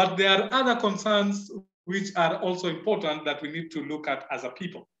 But there are other concerns which are also important that we need to look at as a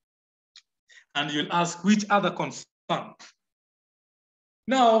people. And you'll ask, which other concerns?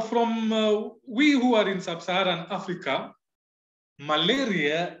 Now, from we who are in sub-Saharan Africa,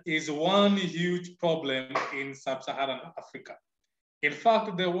 malaria is one huge problem in sub-Saharan Africa. In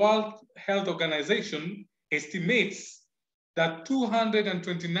fact, the World Health Organization estimates that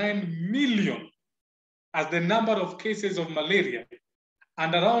 229 million as the number of cases of malaria,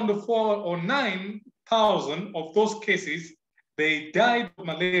 and around 4,000 or 9,000 of those cases, they died of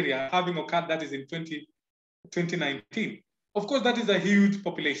malaria having occurred, that is in 2019. Of course, that is a huge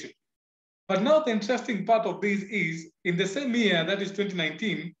population. But now the interesting part of this is, in the same year, that is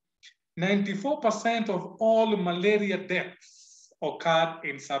 2019, 94% of all malaria deaths occurred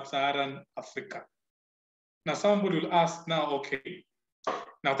in sub-Saharan Africa. Now somebody will ask now, okay,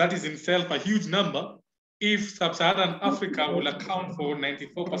 now that is in itself a huge number. If sub-Saharan Africa will account for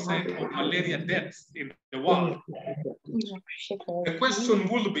 94% of malaria deaths in the world, the question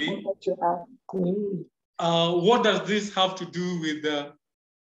will be, what does this have to do with the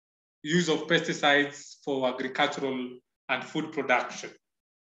use of pesticides for agricultural and food production?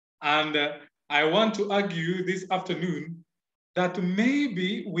 And I want to argue this afternoon that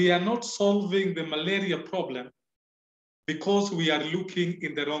maybe we are not solving the malaria problem because we are looking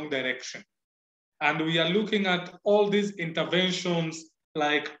in the wrong direction. And we are looking at all these interventions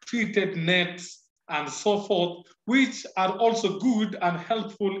like treated nets and so forth, which are also good and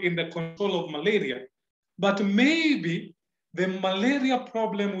helpful in the control of malaria. But maybe the malaria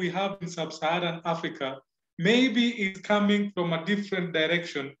problem we have in sub-Saharan Africa maybe is coming from a different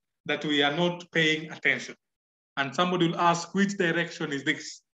direction that we are not paying attention. And somebody will ask, which direction is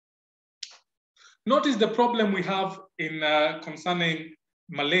this? Notice the problem we have in concerning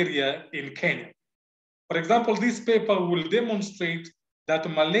malaria in Kenya. For example, this paper will demonstrate that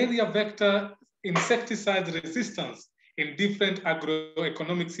malaria vector insecticide resistance in different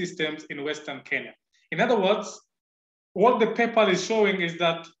agroeconomic systems in Western Kenya. In other words, what the paper is showing is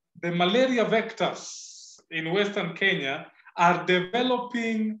that the malaria vectors in Western Kenya are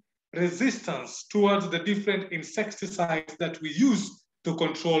developing resistance towards the different insecticides that we use to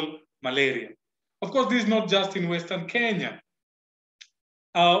control malaria. Of course, this is not just in Western Kenya.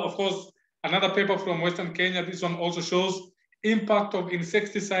 Of course, Another paper from Western Kenya, this one also shows impact of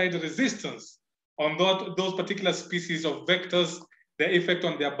insecticide resistance on those particular species of vectors, their effect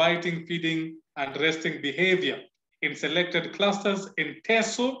on their biting, feeding, and resting behavior in selected clusters in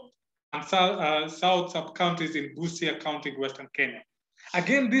Teso and South sub-counties in Busia County, Western Kenya.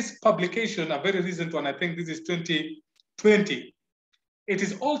 Again, this publication, a very recent one, I think this is 2020, it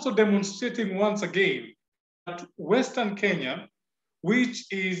is also demonstrating once again that Western Kenya, which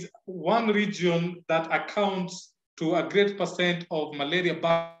is one region that accounts to a great percent of malaria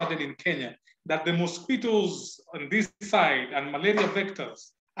burden in Kenya, that the mosquitoes on this side and malaria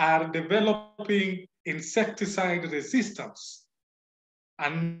vectors are developing insecticide resistance.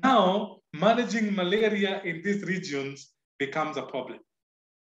 And now managing malaria in these regions becomes a problem.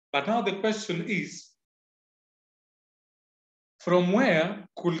 But now the question is, from where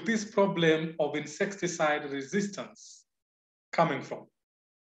could this problem of insecticide resistance coming from?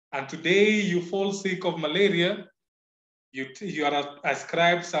 And today you fall sick of malaria, you are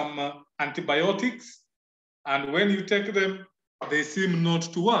ascribed some antibiotics, and when you take them, they seem not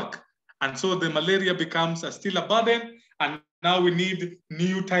to work. And so the malaria becomes still a burden, and now we need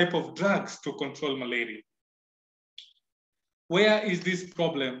new type of drugs to control malaria. Where is this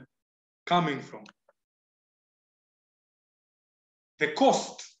problem coming from? The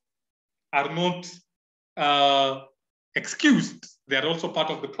costs are not excused. They are also part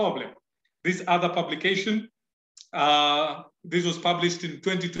of the problem. This other publication, this was published in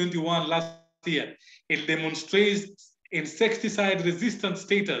 2021, last year. It demonstrates insecticide resistant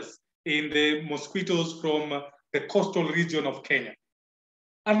status in the mosquitoes from the coastal region of Kenya.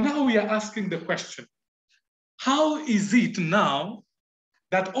 And now we are asking the question, how is it now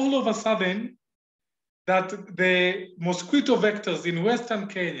that all of a sudden that the mosquito vectors in Western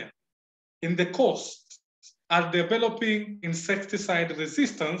Kenya, in the coast, are developing insecticide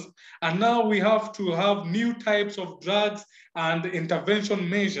resistance, and now we have to have new types of drugs and intervention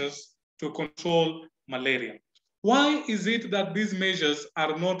measures to control malaria? Why is it that these measures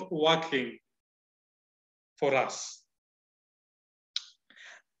are not working for us?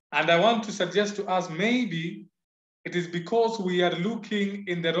 And I want to suggest to us, maybe it is because we are looking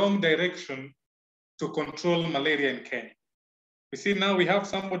in the wrong direction to control malaria in Kenya. You see, now we have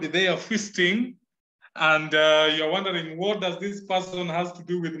somebody there feasting, and you're wondering, what does this person has to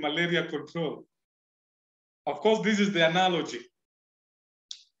do with malaria control? Of course, this is the analogy.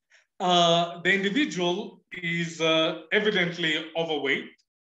 The individual is evidently overweight,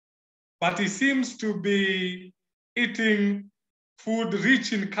 but he seems to be eating food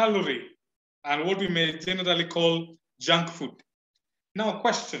rich in calorie and what we may generally call junk food. Now,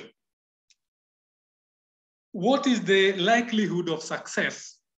 question. What is the likelihood of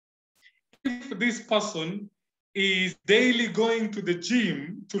success if this person is daily going to the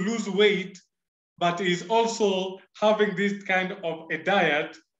gym to lose weight, but is also having this kind of a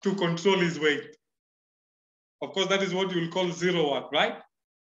diet to control his weight? Of course, that is what you will call zero work, right?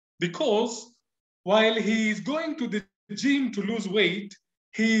 Because while he is going to the gym to lose weight,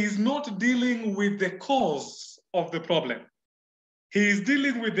 he is not dealing with the cause of the problem. He is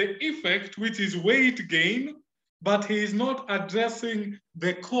dealing with the effect, which is weight gain, but he is not addressing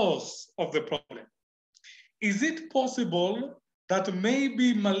the cause of the problem. Is it possible that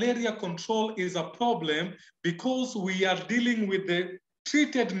maybe malaria control is a problem because we are dealing with the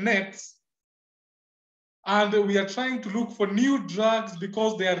treated nets and we are trying to look for new drugs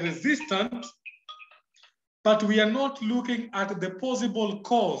because they are resistant, but we are not looking at the possible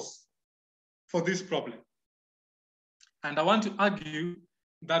cause for this problem? And I want to argue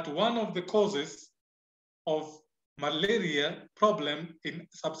that one of the causes of malaria problem in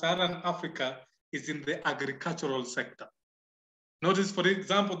sub-Saharan Africa is in the agricultural sector. Notice, for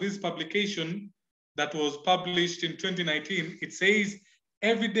example, this publication that was published in 2019, it says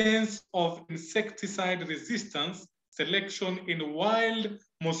evidence of insecticide resistance selection in wild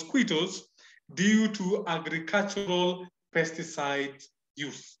mosquitoes due to agricultural pesticide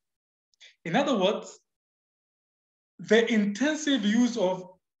use. In other words, the intensive use of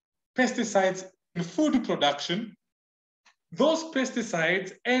pesticides in food production, those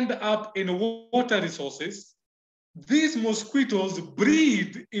pesticides end up in water resources. These mosquitoes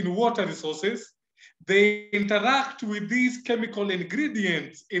breed in water resources. They interact with these chemical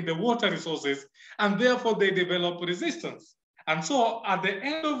ingredients in the water resources, and therefore they develop resistance. And so at the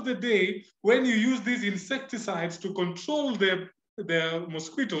end of the day, when you use these insecticides to control the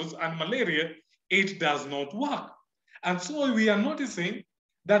mosquitoes and malaria, it does not work. And so we are noticing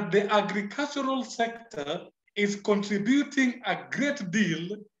that the agricultural sector is contributing a great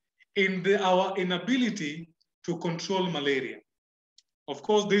deal in our inability to control malaria. Of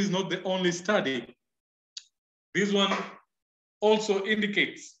course, this is not the only study. This one also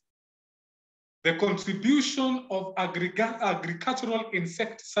indicates the contribution of agricultural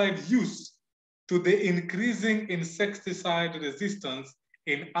insecticide use to the increasing insecticide resistance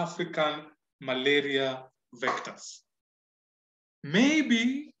in African malaria vectors.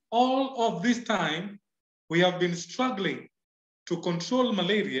 Maybe all of this time we have been struggling to control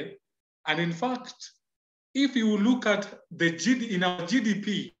malaria, and in fact, if you look at in our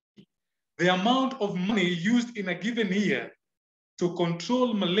GDP, the amount of money used in a given year to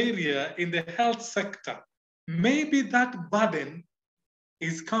control malaria in the health sector, maybe that burden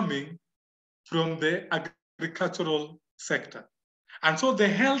is coming from the agricultural sector. And so the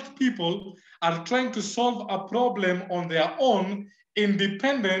health people are trying to solve a problem on their own,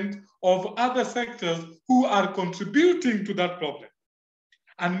 independent of other sectors who are contributing to that problem.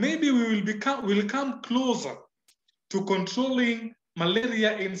 And maybe we will come closer to controlling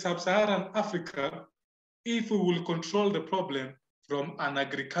malaria in sub-Saharan Africa if we will control the problem from an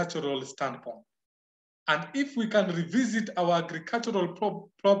agricultural standpoint. And if we can revisit our agricultural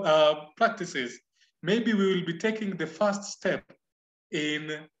practices, maybe we will be taking the first step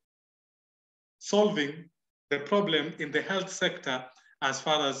in solving the problem in the health sector as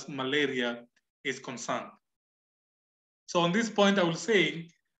far as malaria is concerned. So on this point, I will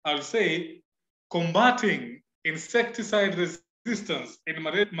say combating insecticide resistance in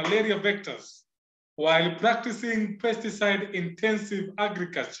malaria vectors while practicing pesticide-intensive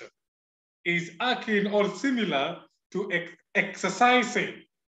agriculture is akin or similar to exercising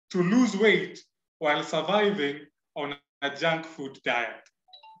to lose weight while surviving on a junk food diet.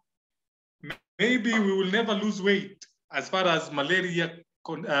 Maybe we will never lose weight as far as malaria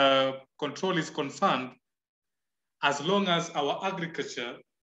control is concerned, as long as our agriculture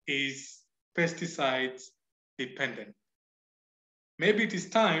is pesticides dependent. Maybe it is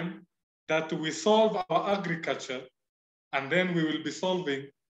time that we solve our agriculture, and then we will be solving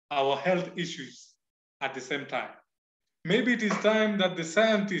our health issues at the same time. Maybe it is time that the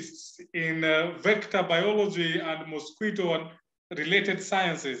scientists in vector biology and mosquito and related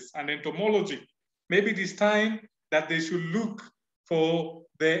sciences and entomology, maybe it is time that they should look for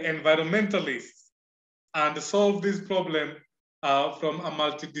the environmentalists and solve this problem from a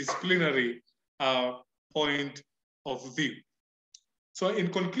multidisciplinary point of view. So in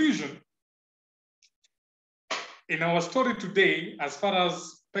conclusion, in our story today, as far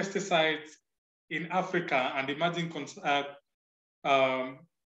as pesticides in Africa and emerging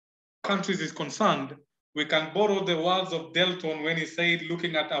countries is concerned, we can borrow the words of Delton when he said,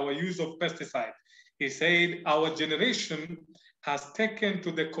 looking at our use of pesticides, he said, our generation has taken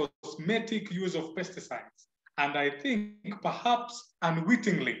to the cosmetic use of pesticides. And I think perhaps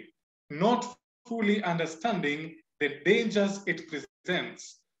unwittingly, not fully understanding the dangers it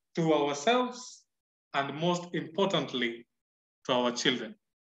presents to ourselves and most importantly, to our children.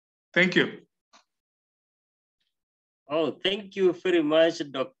 Thank you. Oh, thank you very much,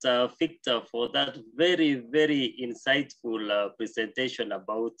 Dr. Victor, for that very, very insightful presentation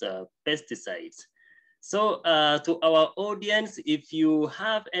about pesticides. So to our audience, if you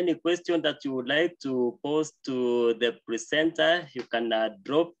have any question that you would like to post to the presenter, you can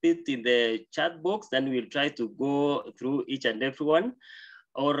drop it in the chat box, and we'll try to go through each and every one.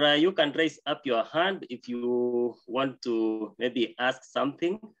 Or you can raise up your hand if you want to maybe ask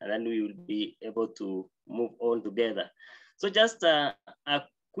something, and then we will be able to move on together. So just a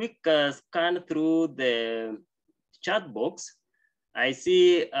quick scan through the chat box. I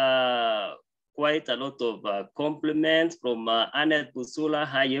see quite a lot of compliments from Annette Busula.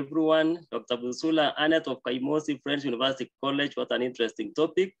 Hi, everyone. Dr. Busula, Annette of Kaimosi Friends University College. What an interesting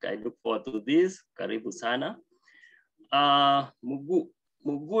topic. I look forward to this. Karibu sana.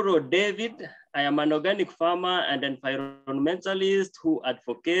 Muguro David, I am an organic farmer and environmentalist who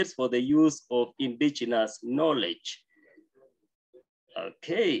advocates for the use of indigenous knowledge.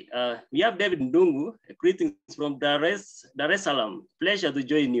 Okay, we have David Ndungu, greetings from Dar es Salaam. Pleasure to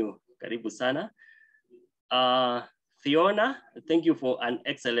join you. Karibu sana. Fiona, thank you for an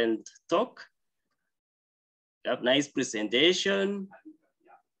excellent talk. You have nice presentation.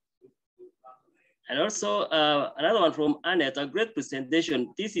 And also another one from Annette, a great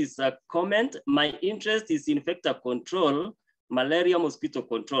presentation. This is a comment. My interest is in vector control, malaria mosquito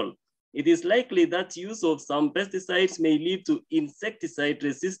control. It is likely that use of some pesticides may lead to insecticide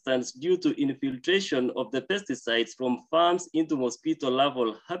resistance due to infiltration of the pesticides from farms into mosquito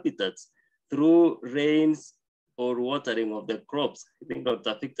larval habitats through rains or watering of the crops. I think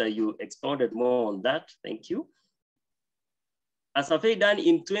Dr. Victor, you expounded more on that. Thank you. A survey done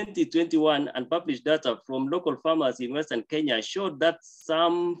in 2021 and published data from local farmers in Western Kenya showed that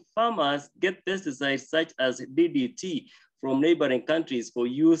some farmers get pesticides such as DDT from neighboring countries for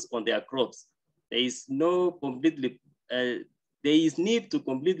use on their crops. There is need to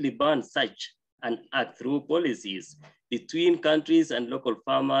completely ban such an act through policies between countries, and local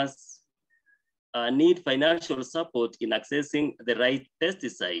farmers need financial support in accessing the right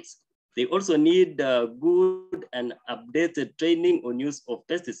pesticides. They also need good and updated training on use of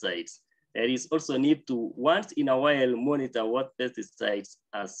pesticides. There is also need to once in a while monitor what pesticides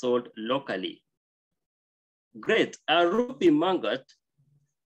are sold locally. Great, Rupi Mangat,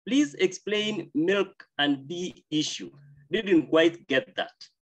 please explain milk and bee issue. Didn't quite get that.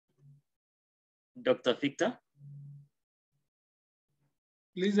 Dr. Victor?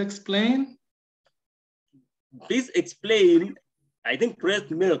 Please explain. Please explain, I think,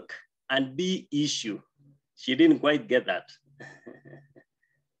 breast milk and bee issue. She didn't quite get that.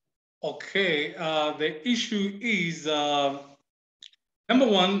 Okay, the issue is, number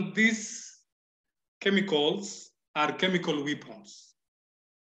one, these chemicals are chemical weapons.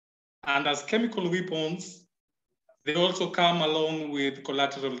 And as chemical weapons, they also come along with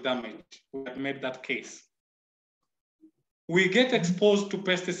collateral damage. We have made that case. We get exposed to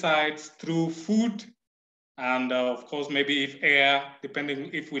pesticides through food, and of course, maybe if air,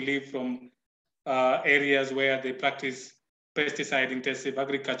 depending if we live from areas where they practice pesticide-intensive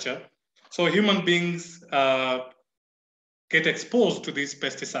agriculture. So human beings get exposed to these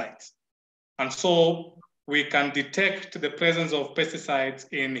pesticides. And so we can detect the presence of pesticides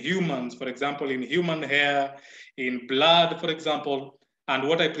in humans, for example, in human hair, in blood, for example. And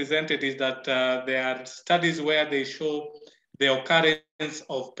what I presented is that there are studies where they show the occurrence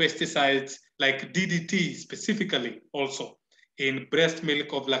of pesticides like DDT specifically also in breast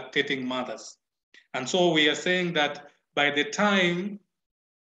milk of lactating mothers. And so we are saying that by the time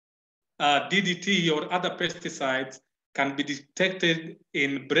DDT or other pesticides can be detected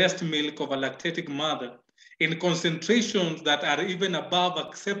in breast milk of a lactating mother in concentrations that are even above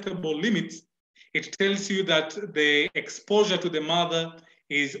acceptable limits, it tells you that the exposure to the mother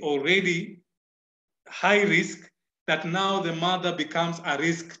is already high risk, that now the mother becomes a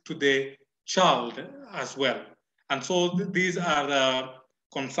risk to the child as well. And so these are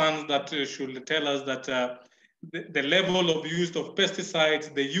concerns that should tell us that the level of use of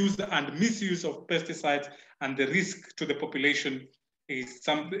pesticides, the use and misuse of pesticides, and the risk to the population is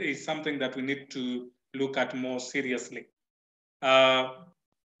something that we need to look at more seriously.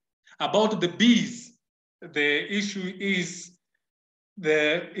 About the bees, the issue is,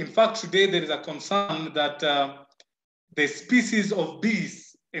 in fact, today there is a concern that the species of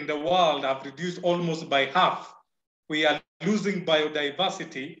bees in the world have reduced almost by half. We are losing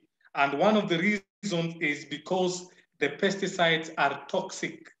biodiversity, and one of the reasons is because the pesticides are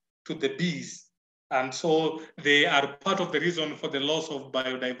toxic to the bees. And so they are part of the reason for the loss of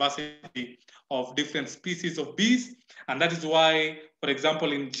biodiversity of different species of bees. And that is why, for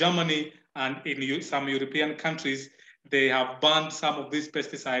example, in Germany and in some European countries, they have banned some of these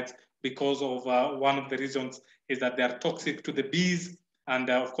pesticides because of one of the reasons is that they are toxic to the bees. And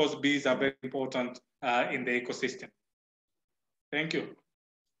of course, bees are very important in the ecosystem. Thank you.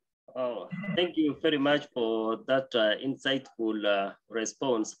 Oh, thank you very much for that insightful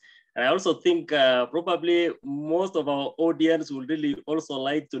response. And I also think probably most of our audience will really also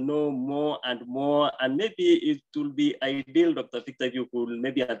like to know more and more. And maybe it will be ideal, Dr. Victor, if you could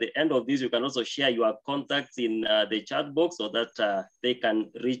maybe at the end of this, you can also share your contacts in the chat box so that they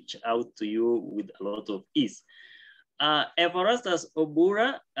can reach out to you with a lot of ease. Everastus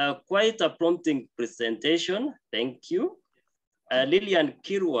Obura, quite a prompting presentation. Thank you. Lillian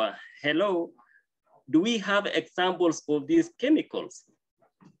Kirwa, hello. Do we have examples of these chemicals?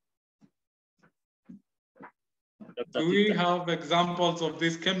 Do we have examples of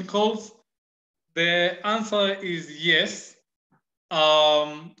these chemicals? The answer is yes.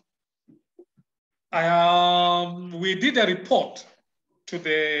 We did a report to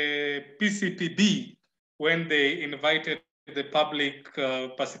the PCPB when they invited the public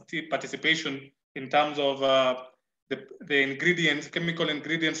participation in terms of the ingredients, chemical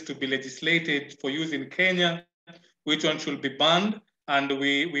ingredients to be legislated for use in Kenya, which one should be banned. And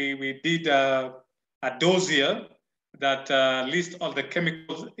we did a dossier that lists all the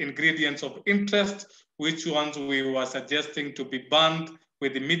chemical ingredients of interest, which ones we were suggesting to be banned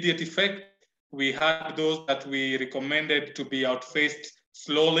with immediate effect. We had those that we recommended to be outphased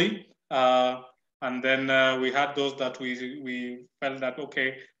slowly. And then we had those that we felt that,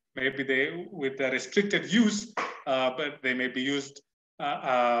 okay, maybe they, with the restricted use, but they may be used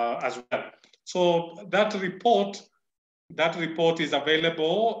as well. So that report That report is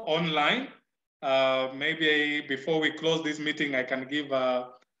available online. Maybe before we close this meeting, I can give a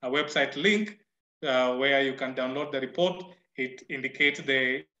website link where you can download the report. It indicates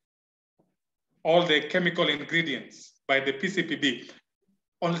all the chemical ingredients by the PCPB.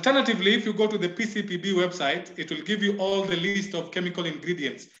 Alternatively, if you go to the PCPB website, it will give you all the list of chemical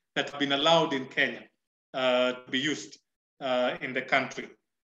ingredients that have been allowed in Kenya to be used in the country.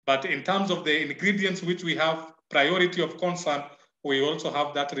 But in terms of the ingredients which we have priority of concern, we also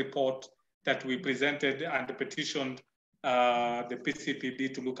have that report that we presented and petitioned the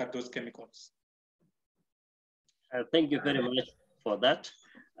PCPB to look at those chemicals. Thank you very much for that.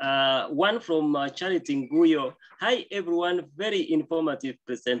 One from Charity Nguyo. Hi, everyone. Very informative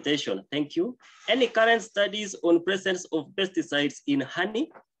presentation. Thank you. Any current studies on presence of pesticides in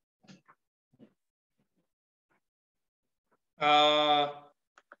honey? I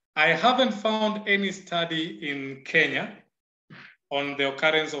haven't found any study in Kenya on the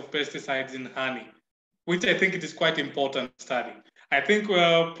occurrence of pesticides in honey, which I think it is quite important study. I think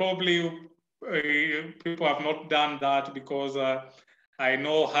probably people have not done that because I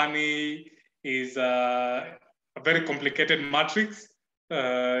know honey is a very complicated matrix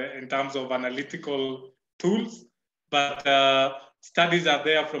in terms of analytical tools, but studies are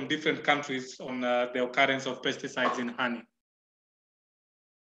there from different countries on the occurrence of pesticides in honey.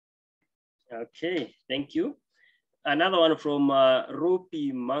 Okay, thank you. Another one from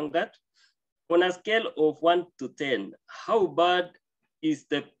Rupi Mangat. On a scale of 1 to 10, how bad is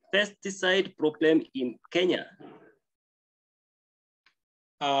the pesticide problem in Kenya?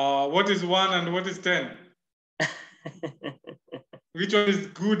 What is 1 and what is 10? Which one is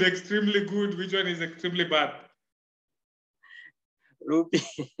good, extremely good? Which one is extremely bad? Rupi.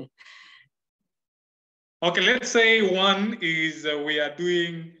 Okay, let's say 1 is we are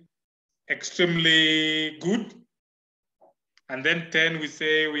doing extremely good. And then 10, we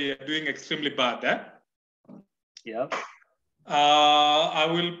say we are doing extremely bad. Eh? Yeah. I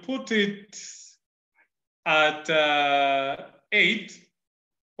will put it at 8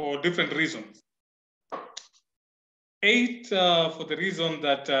 for different reasons. 8 for the reason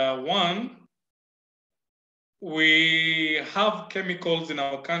that 1, we have chemicals in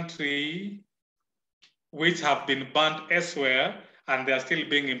our country which have been banned elsewhere and they are still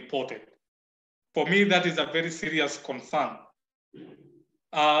being imported. For me, that is a very serious concern.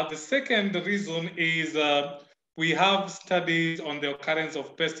 The second reason is we have studies on the occurrence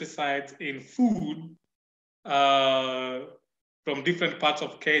of pesticides in food from different parts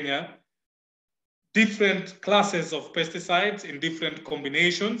of Kenya, different classes of pesticides in different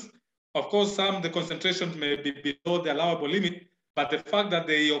combinations. Of course, the concentrations may be below the allowable limit, but the fact that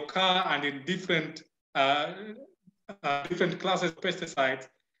they occur and in different classes of pesticides,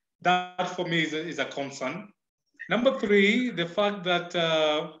 that for me is a concern. Number 3, the fact that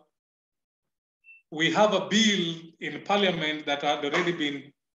we have a bill in Parliament that had already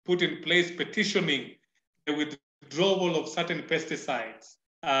been put in place petitioning the withdrawal of certain pesticides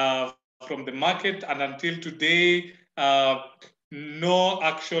from the market, and until today, no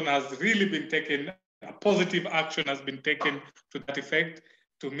action has really been taken, a positive action has been taken to that effect.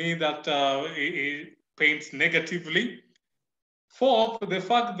 To me, that it paints negatively. 4, the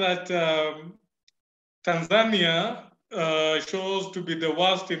fact that Tanzania shows to be the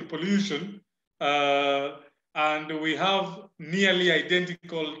worst in pollution, and we have nearly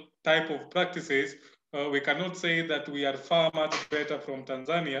identical type of practices. We cannot say that we are far much better from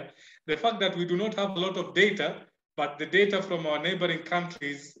Tanzania. The fact that we do not have a lot of data, but the data from our neighboring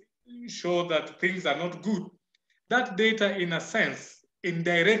countries show that things are not good. That data, in a sense,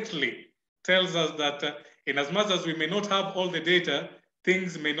 indirectly tells us that in as much as we may not have all the data,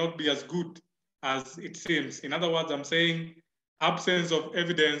 things may not be as good as it seems. In other words, I'm saying absence of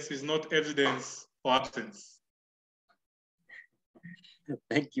evidence is not evidence for absence.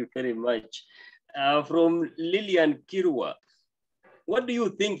 Thank you very much. From Lillian Kirwa, what do you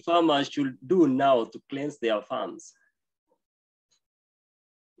think farmers should do now to cleanse their farms?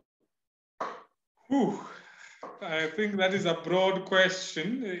 I think that is a broad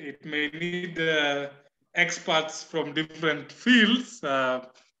question. It may need experts from different fields, but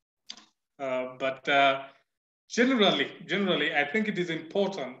generally, I think it is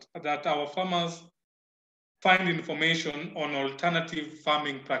important that our farmers find information on alternative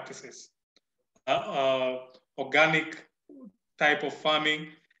farming practices, organic type of farming.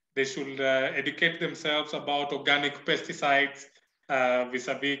 They should educate themselves about organic pesticides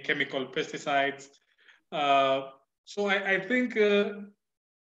vis-a-vis chemical pesticides. So I think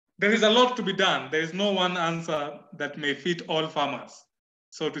there is a lot to be done. There is no one answer that may fit all farmers,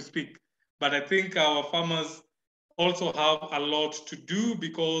 so to speak. But I think our farmers also have a lot to do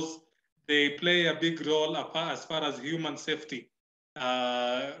because they play a big role as far as human safety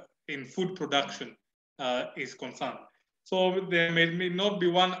in food production is concerned. So there may not be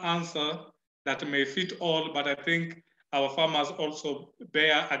one answer that may fit all, but I think our farmers also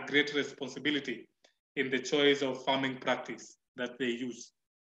bear a great responsibility in the choice of farming practice that they use.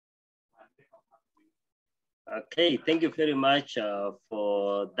 Okay, thank you very much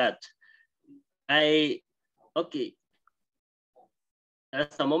for that. Okay.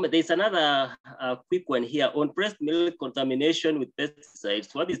 Just a moment, there's another quick one here on breast milk contamination with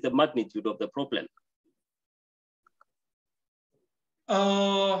pesticides. What is the magnitude of the problem?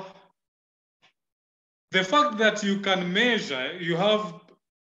 The fact that you can measure, you have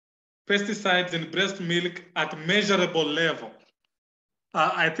pesticides in breast milk at measurable level,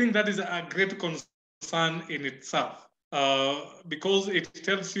 I think that is a great concern in itself because it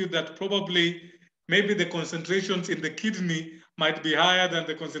tells you that probably maybe the concentrations in the kidney might be higher than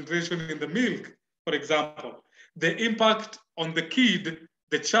the concentration in the milk, for example. The impact on the kid,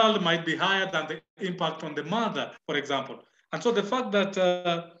 the child might be higher than the impact on the mother, for example. And so the fact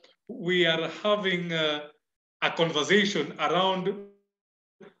that we are having a conversation around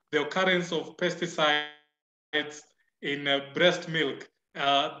the occurrence of pesticides in breast milk,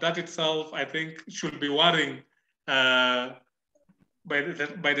 that itself, I think, should be worrying by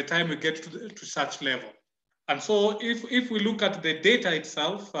the time we get to such level. And so if we look at the data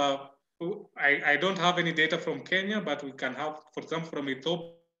itself, I don't have any data from Kenya, but we can have, for example, from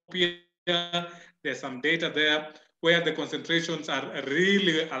Ethiopia, there's some data there where the concentrations are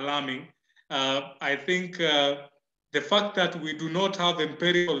really alarming. I think the fact that we do not have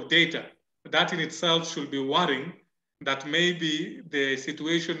empirical data, that in itself should be worrying, that maybe the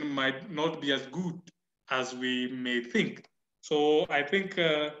situation might not be as good as we may think. So I think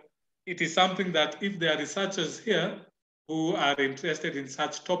it is something that if there are researchers here who are interested in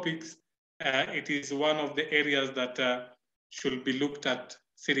such topics, it is one of the areas that should be looked at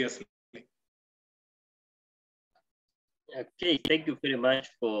seriously. Okay, thank you very much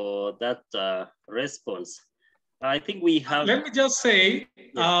for that response. I think we have... Let me just say,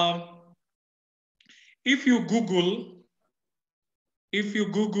 yes. If you Google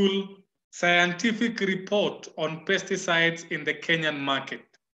scientific report on pesticides in the Kenyan market,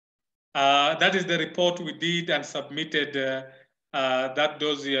 that is the report we did and submitted that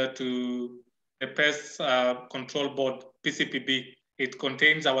dossier to the Pest Control Board, PCPB. It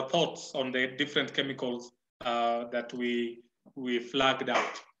contains our thoughts on the different chemicals that we flagged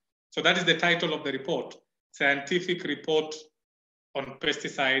out. So that is the title of the report, Scientific Report on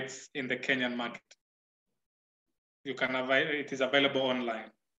Pesticides in the Kenyan Market. You can it is available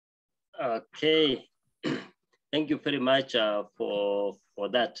online. Okay, thank you very much for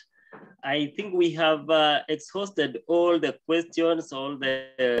that. I think we have exhausted all the questions, all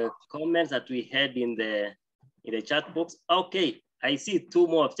the comments that we had in the chat box. Okay, I see two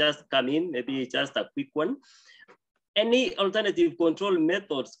more have just come in, maybe just a quick one. Any alternative control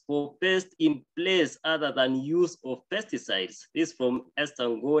methods for pests in place other than use of pesticides? This is from Esther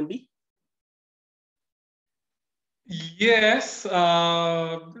Ngondi. Yes,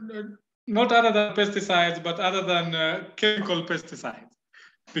 not other than pesticides, but other than chemical pesticides.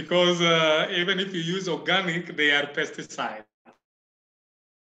 Because even if you use organic, they are pesticides.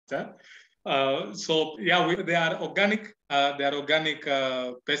 So yeah, they are organic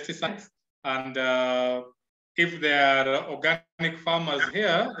pesticides. And if there are organic farmers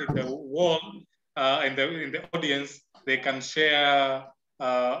here in the world, in the audience, they can share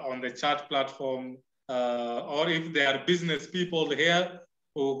on the chat platform, or if there are business people here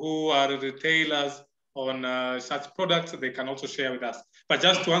who are retailers on such products, they can also share with us. But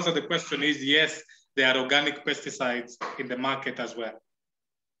just to answer the question is, yes, there are organic pesticides in the market as well.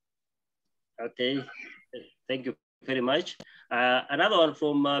 Okay, thank you very much. Another one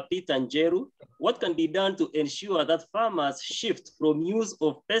from Peter Njeru. What can be done to ensure that farmers shift from use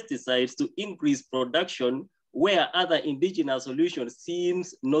of pesticides to increase production where other indigenous solutions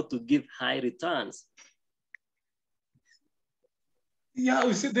seems not to give high returns? Yeah,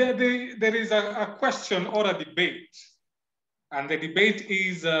 you see, there is a question or a debate. And the debate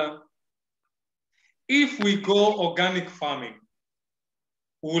is, if we go organic farming,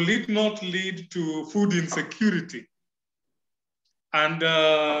 will it not lead to food insecurity? And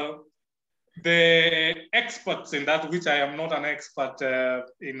the experts in that, which I am not an expert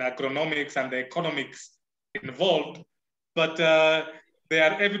in agronomics and the economics involved, but there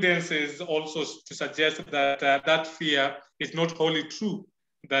are evidences also to suggest that that fear is not wholly true,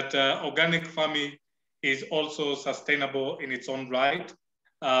 that organic farming is also sustainable in its own right.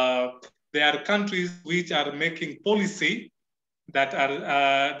 there are countries which are making policy that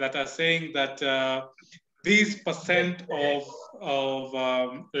are saying that this percent of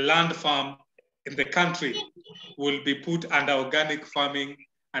land farm in the country will be put under organic farming,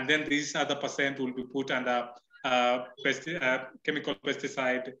 and then this other percent will be put under chemical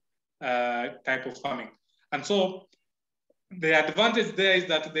pesticide type of farming. And so the advantage there is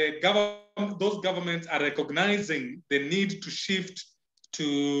that those governments are recognizing the need to shift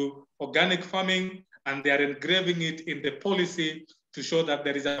to organic farming, and they are engraving it in the policy to show that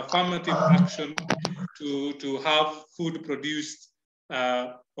there is affirmative action to have food produced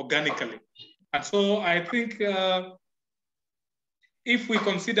organically. And so I think if we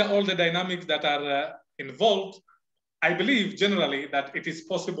consider all the dynamics that are involved, I believe generally that it is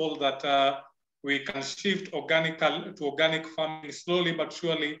possible that we can shift to organic farming slowly but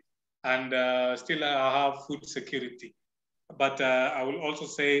surely, and still have food security. But I will also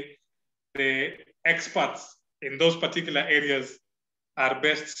say the experts in those particular areas are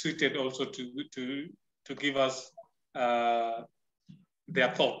best suited also to give us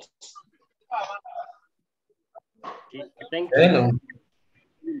their thoughts. Okay, thank you. Hello.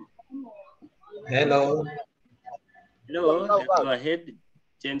 Hello. Hello, go ahead,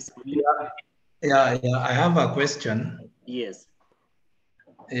 James. Yeah, I have a question. Yes.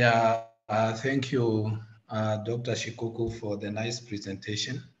 Yeah, thank you, Dr. Shikuku, for the nice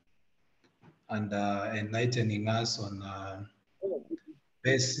presentation and enlightening us on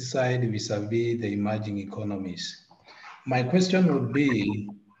pesticide vis-a-vis the emerging economies. My question would be,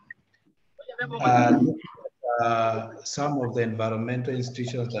 some of the environmental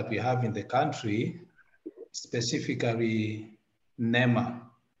institutions that we have in the country, specifically NEMA.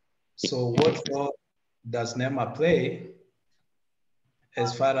 So what role does NEMA play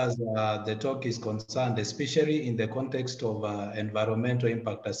as far as the talk is concerned, especially in the context of environmental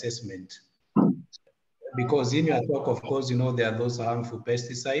impact assessment? Because in your talk, of course, you know, there are those harmful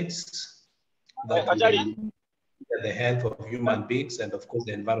pesticides that will the health of human beings and, of course,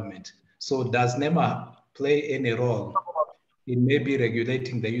 the environment. So does NEMA play any role in maybe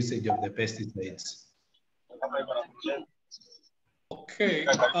regulating the usage of the pesticides? Okay.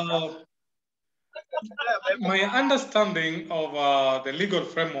 My understanding of the legal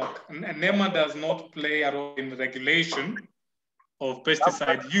framework, NEMA does not play a role in regulation of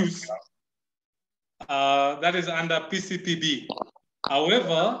pesticide use. That is under PCPB.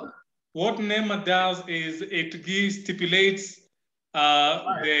 However, what NEMA does is it stipulates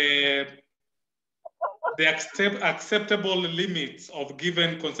the acceptable limits of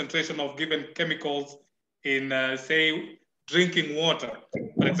given concentration of given chemicals in, say, drinking water.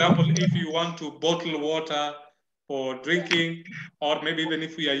 For example, if you want to bottle water for drinking, or maybe even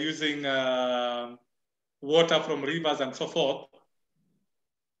if we are using water from rivers and so forth,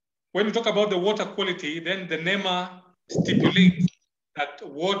 when we talk about the water quality, then the NEMA stipulates that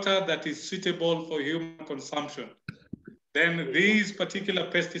water that is suitable for human consumption, then these particular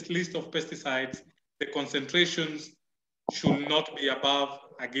list of pesticides, the concentrations should not be above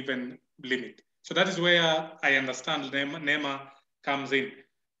a given limit. So that is where I understand NEMA comes in.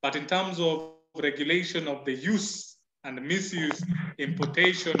 But in terms of regulation of the use and misuse,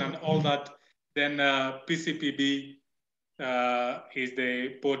 importation and all that, then PCPB is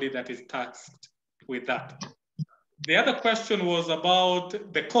the body that is tasked with that. The other question was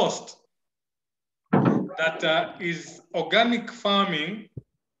about the cost. That is organic farming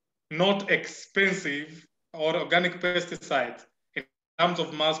not expensive, or organic pesticides in terms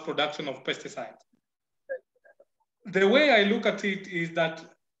of mass production of pesticides? The way I look at it is that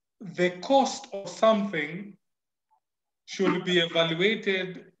the cost of something should be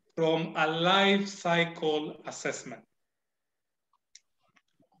evaluated from a life cycle assessment.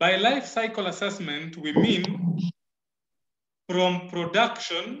 By life cycle assessment, we mean from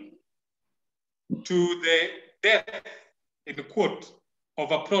production to the death, in quote,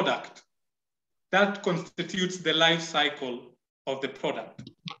 of a product. That constitutes the life cycle of the product.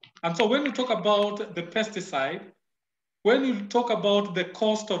 And so when you talk about the pesticide, when you talk about the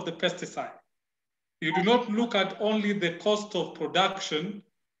cost of the pesticide, you do not look at only the cost of production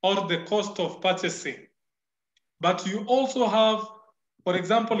or the cost of purchasing, but you also have, for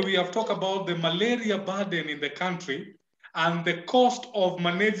example, we have talked about the malaria burden in the country and the cost of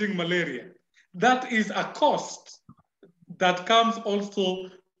managing malaria. That is a cost that comes also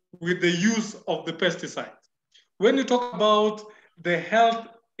with the use of the pesticides. When you talk about the health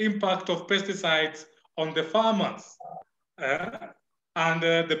impact of pesticides on the farmers and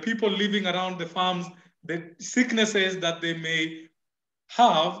the people living around the farms, the sicknesses that they may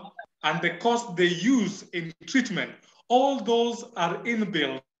have and the cost they use in treatment, all those are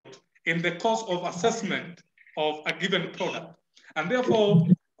inbuilt in the course of assessment of a given product. And therefore,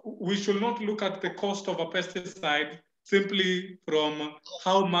 we should not look at the cost of a pesticide simply from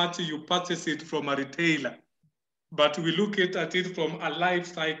how much you purchase it from a retailer, but we look at it from a life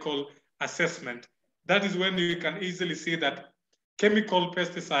cycle assessment. That is when you can easily see that chemical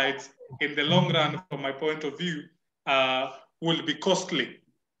pesticides in the long run, from my point of view, will be costly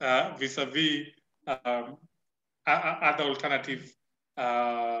vis-a-vis other alternative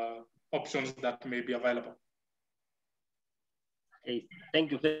options that may be available. Okay,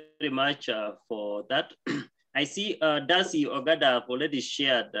 thank you very much for that. I see Darcy Ogada have already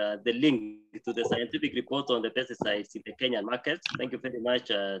shared the link to the scientific report on the pesticides in the Kenyan market. Thank you very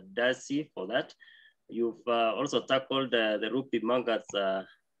much, Darcy, for that. You've also tackled the Rupi Manga's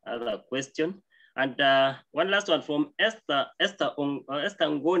other question. And one last one from Esther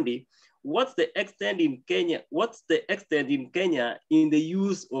Ngondi. What's the extent in Kenya? What's the extent in Kenya in the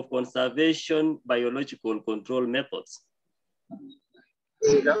use of conservation biological control methods?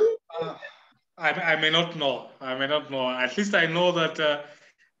 I may not know. I may not know. At least I know that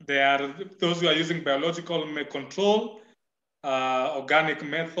there are those who are using biological control, organic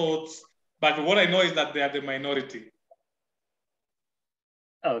methods. But what I know is that they are the minority.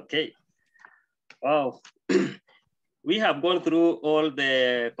 Okay. Wow. We have gone through all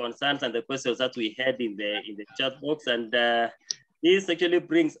the concerns and the questions that we had in the chat box, and this actually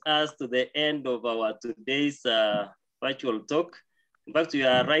brings us to the end of our today's virtual talk. In fact, we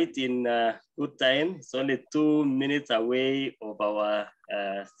are right in good time. It's only 2 minutes away of our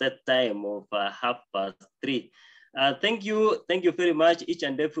set time of 3:30. Thank you very much, each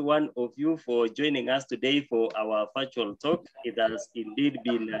and every one of you, for joining us today for our virtual talk. It has indeed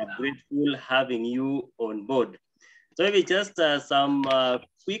been grateful having you on board. So maybe just some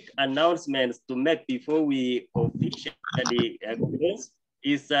quick announcements to make before we officially close.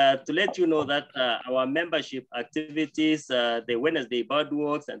 Is to let you know that our membership activities, the Wednesday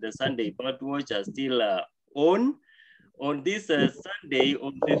Birdwalks and the Sunday Birdwatch are still on. On this Sunday,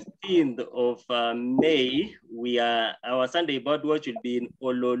 on 15th of May, our Sunday Birdwatch will be in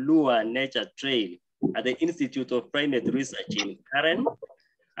Ololua Nature Trail at the Institute of Primate Research in Karen.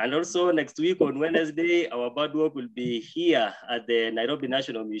 And also next week on Wednesday, our birdwalk will be here at the Nairobi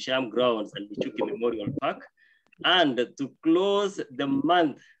National Museum grounds and Michuki Memorial Park. And to close the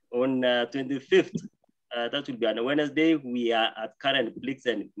month on 25th, that will be on a Wednesday, we are at Karen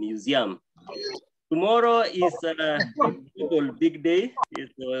Blixen Museum. Tomorrow is a global big day.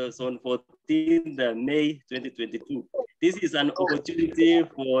 It's on 14th May 2022. This is an opportunity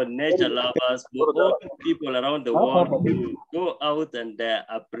for nature lovers, for all people around the world to go out and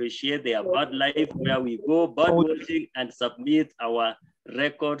appreciate their bird life, where we go bird watching and submit our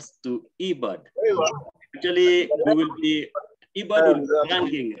records to eBird. Actually, eBird will be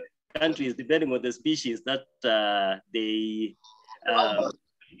ranking countries depending on the species that they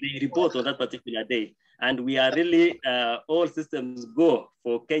report on that particular day. And we are really, all systems go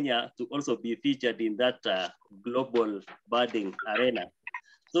for Kenya to also be featured in that global birding arena.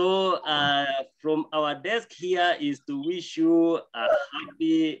 So from our desk here is to wish you a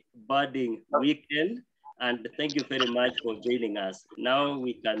happy birding weekend. And thank you very much for joining us. Now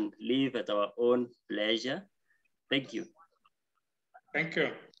we can leave at our own pleasure. Thank you. Thank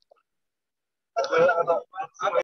you.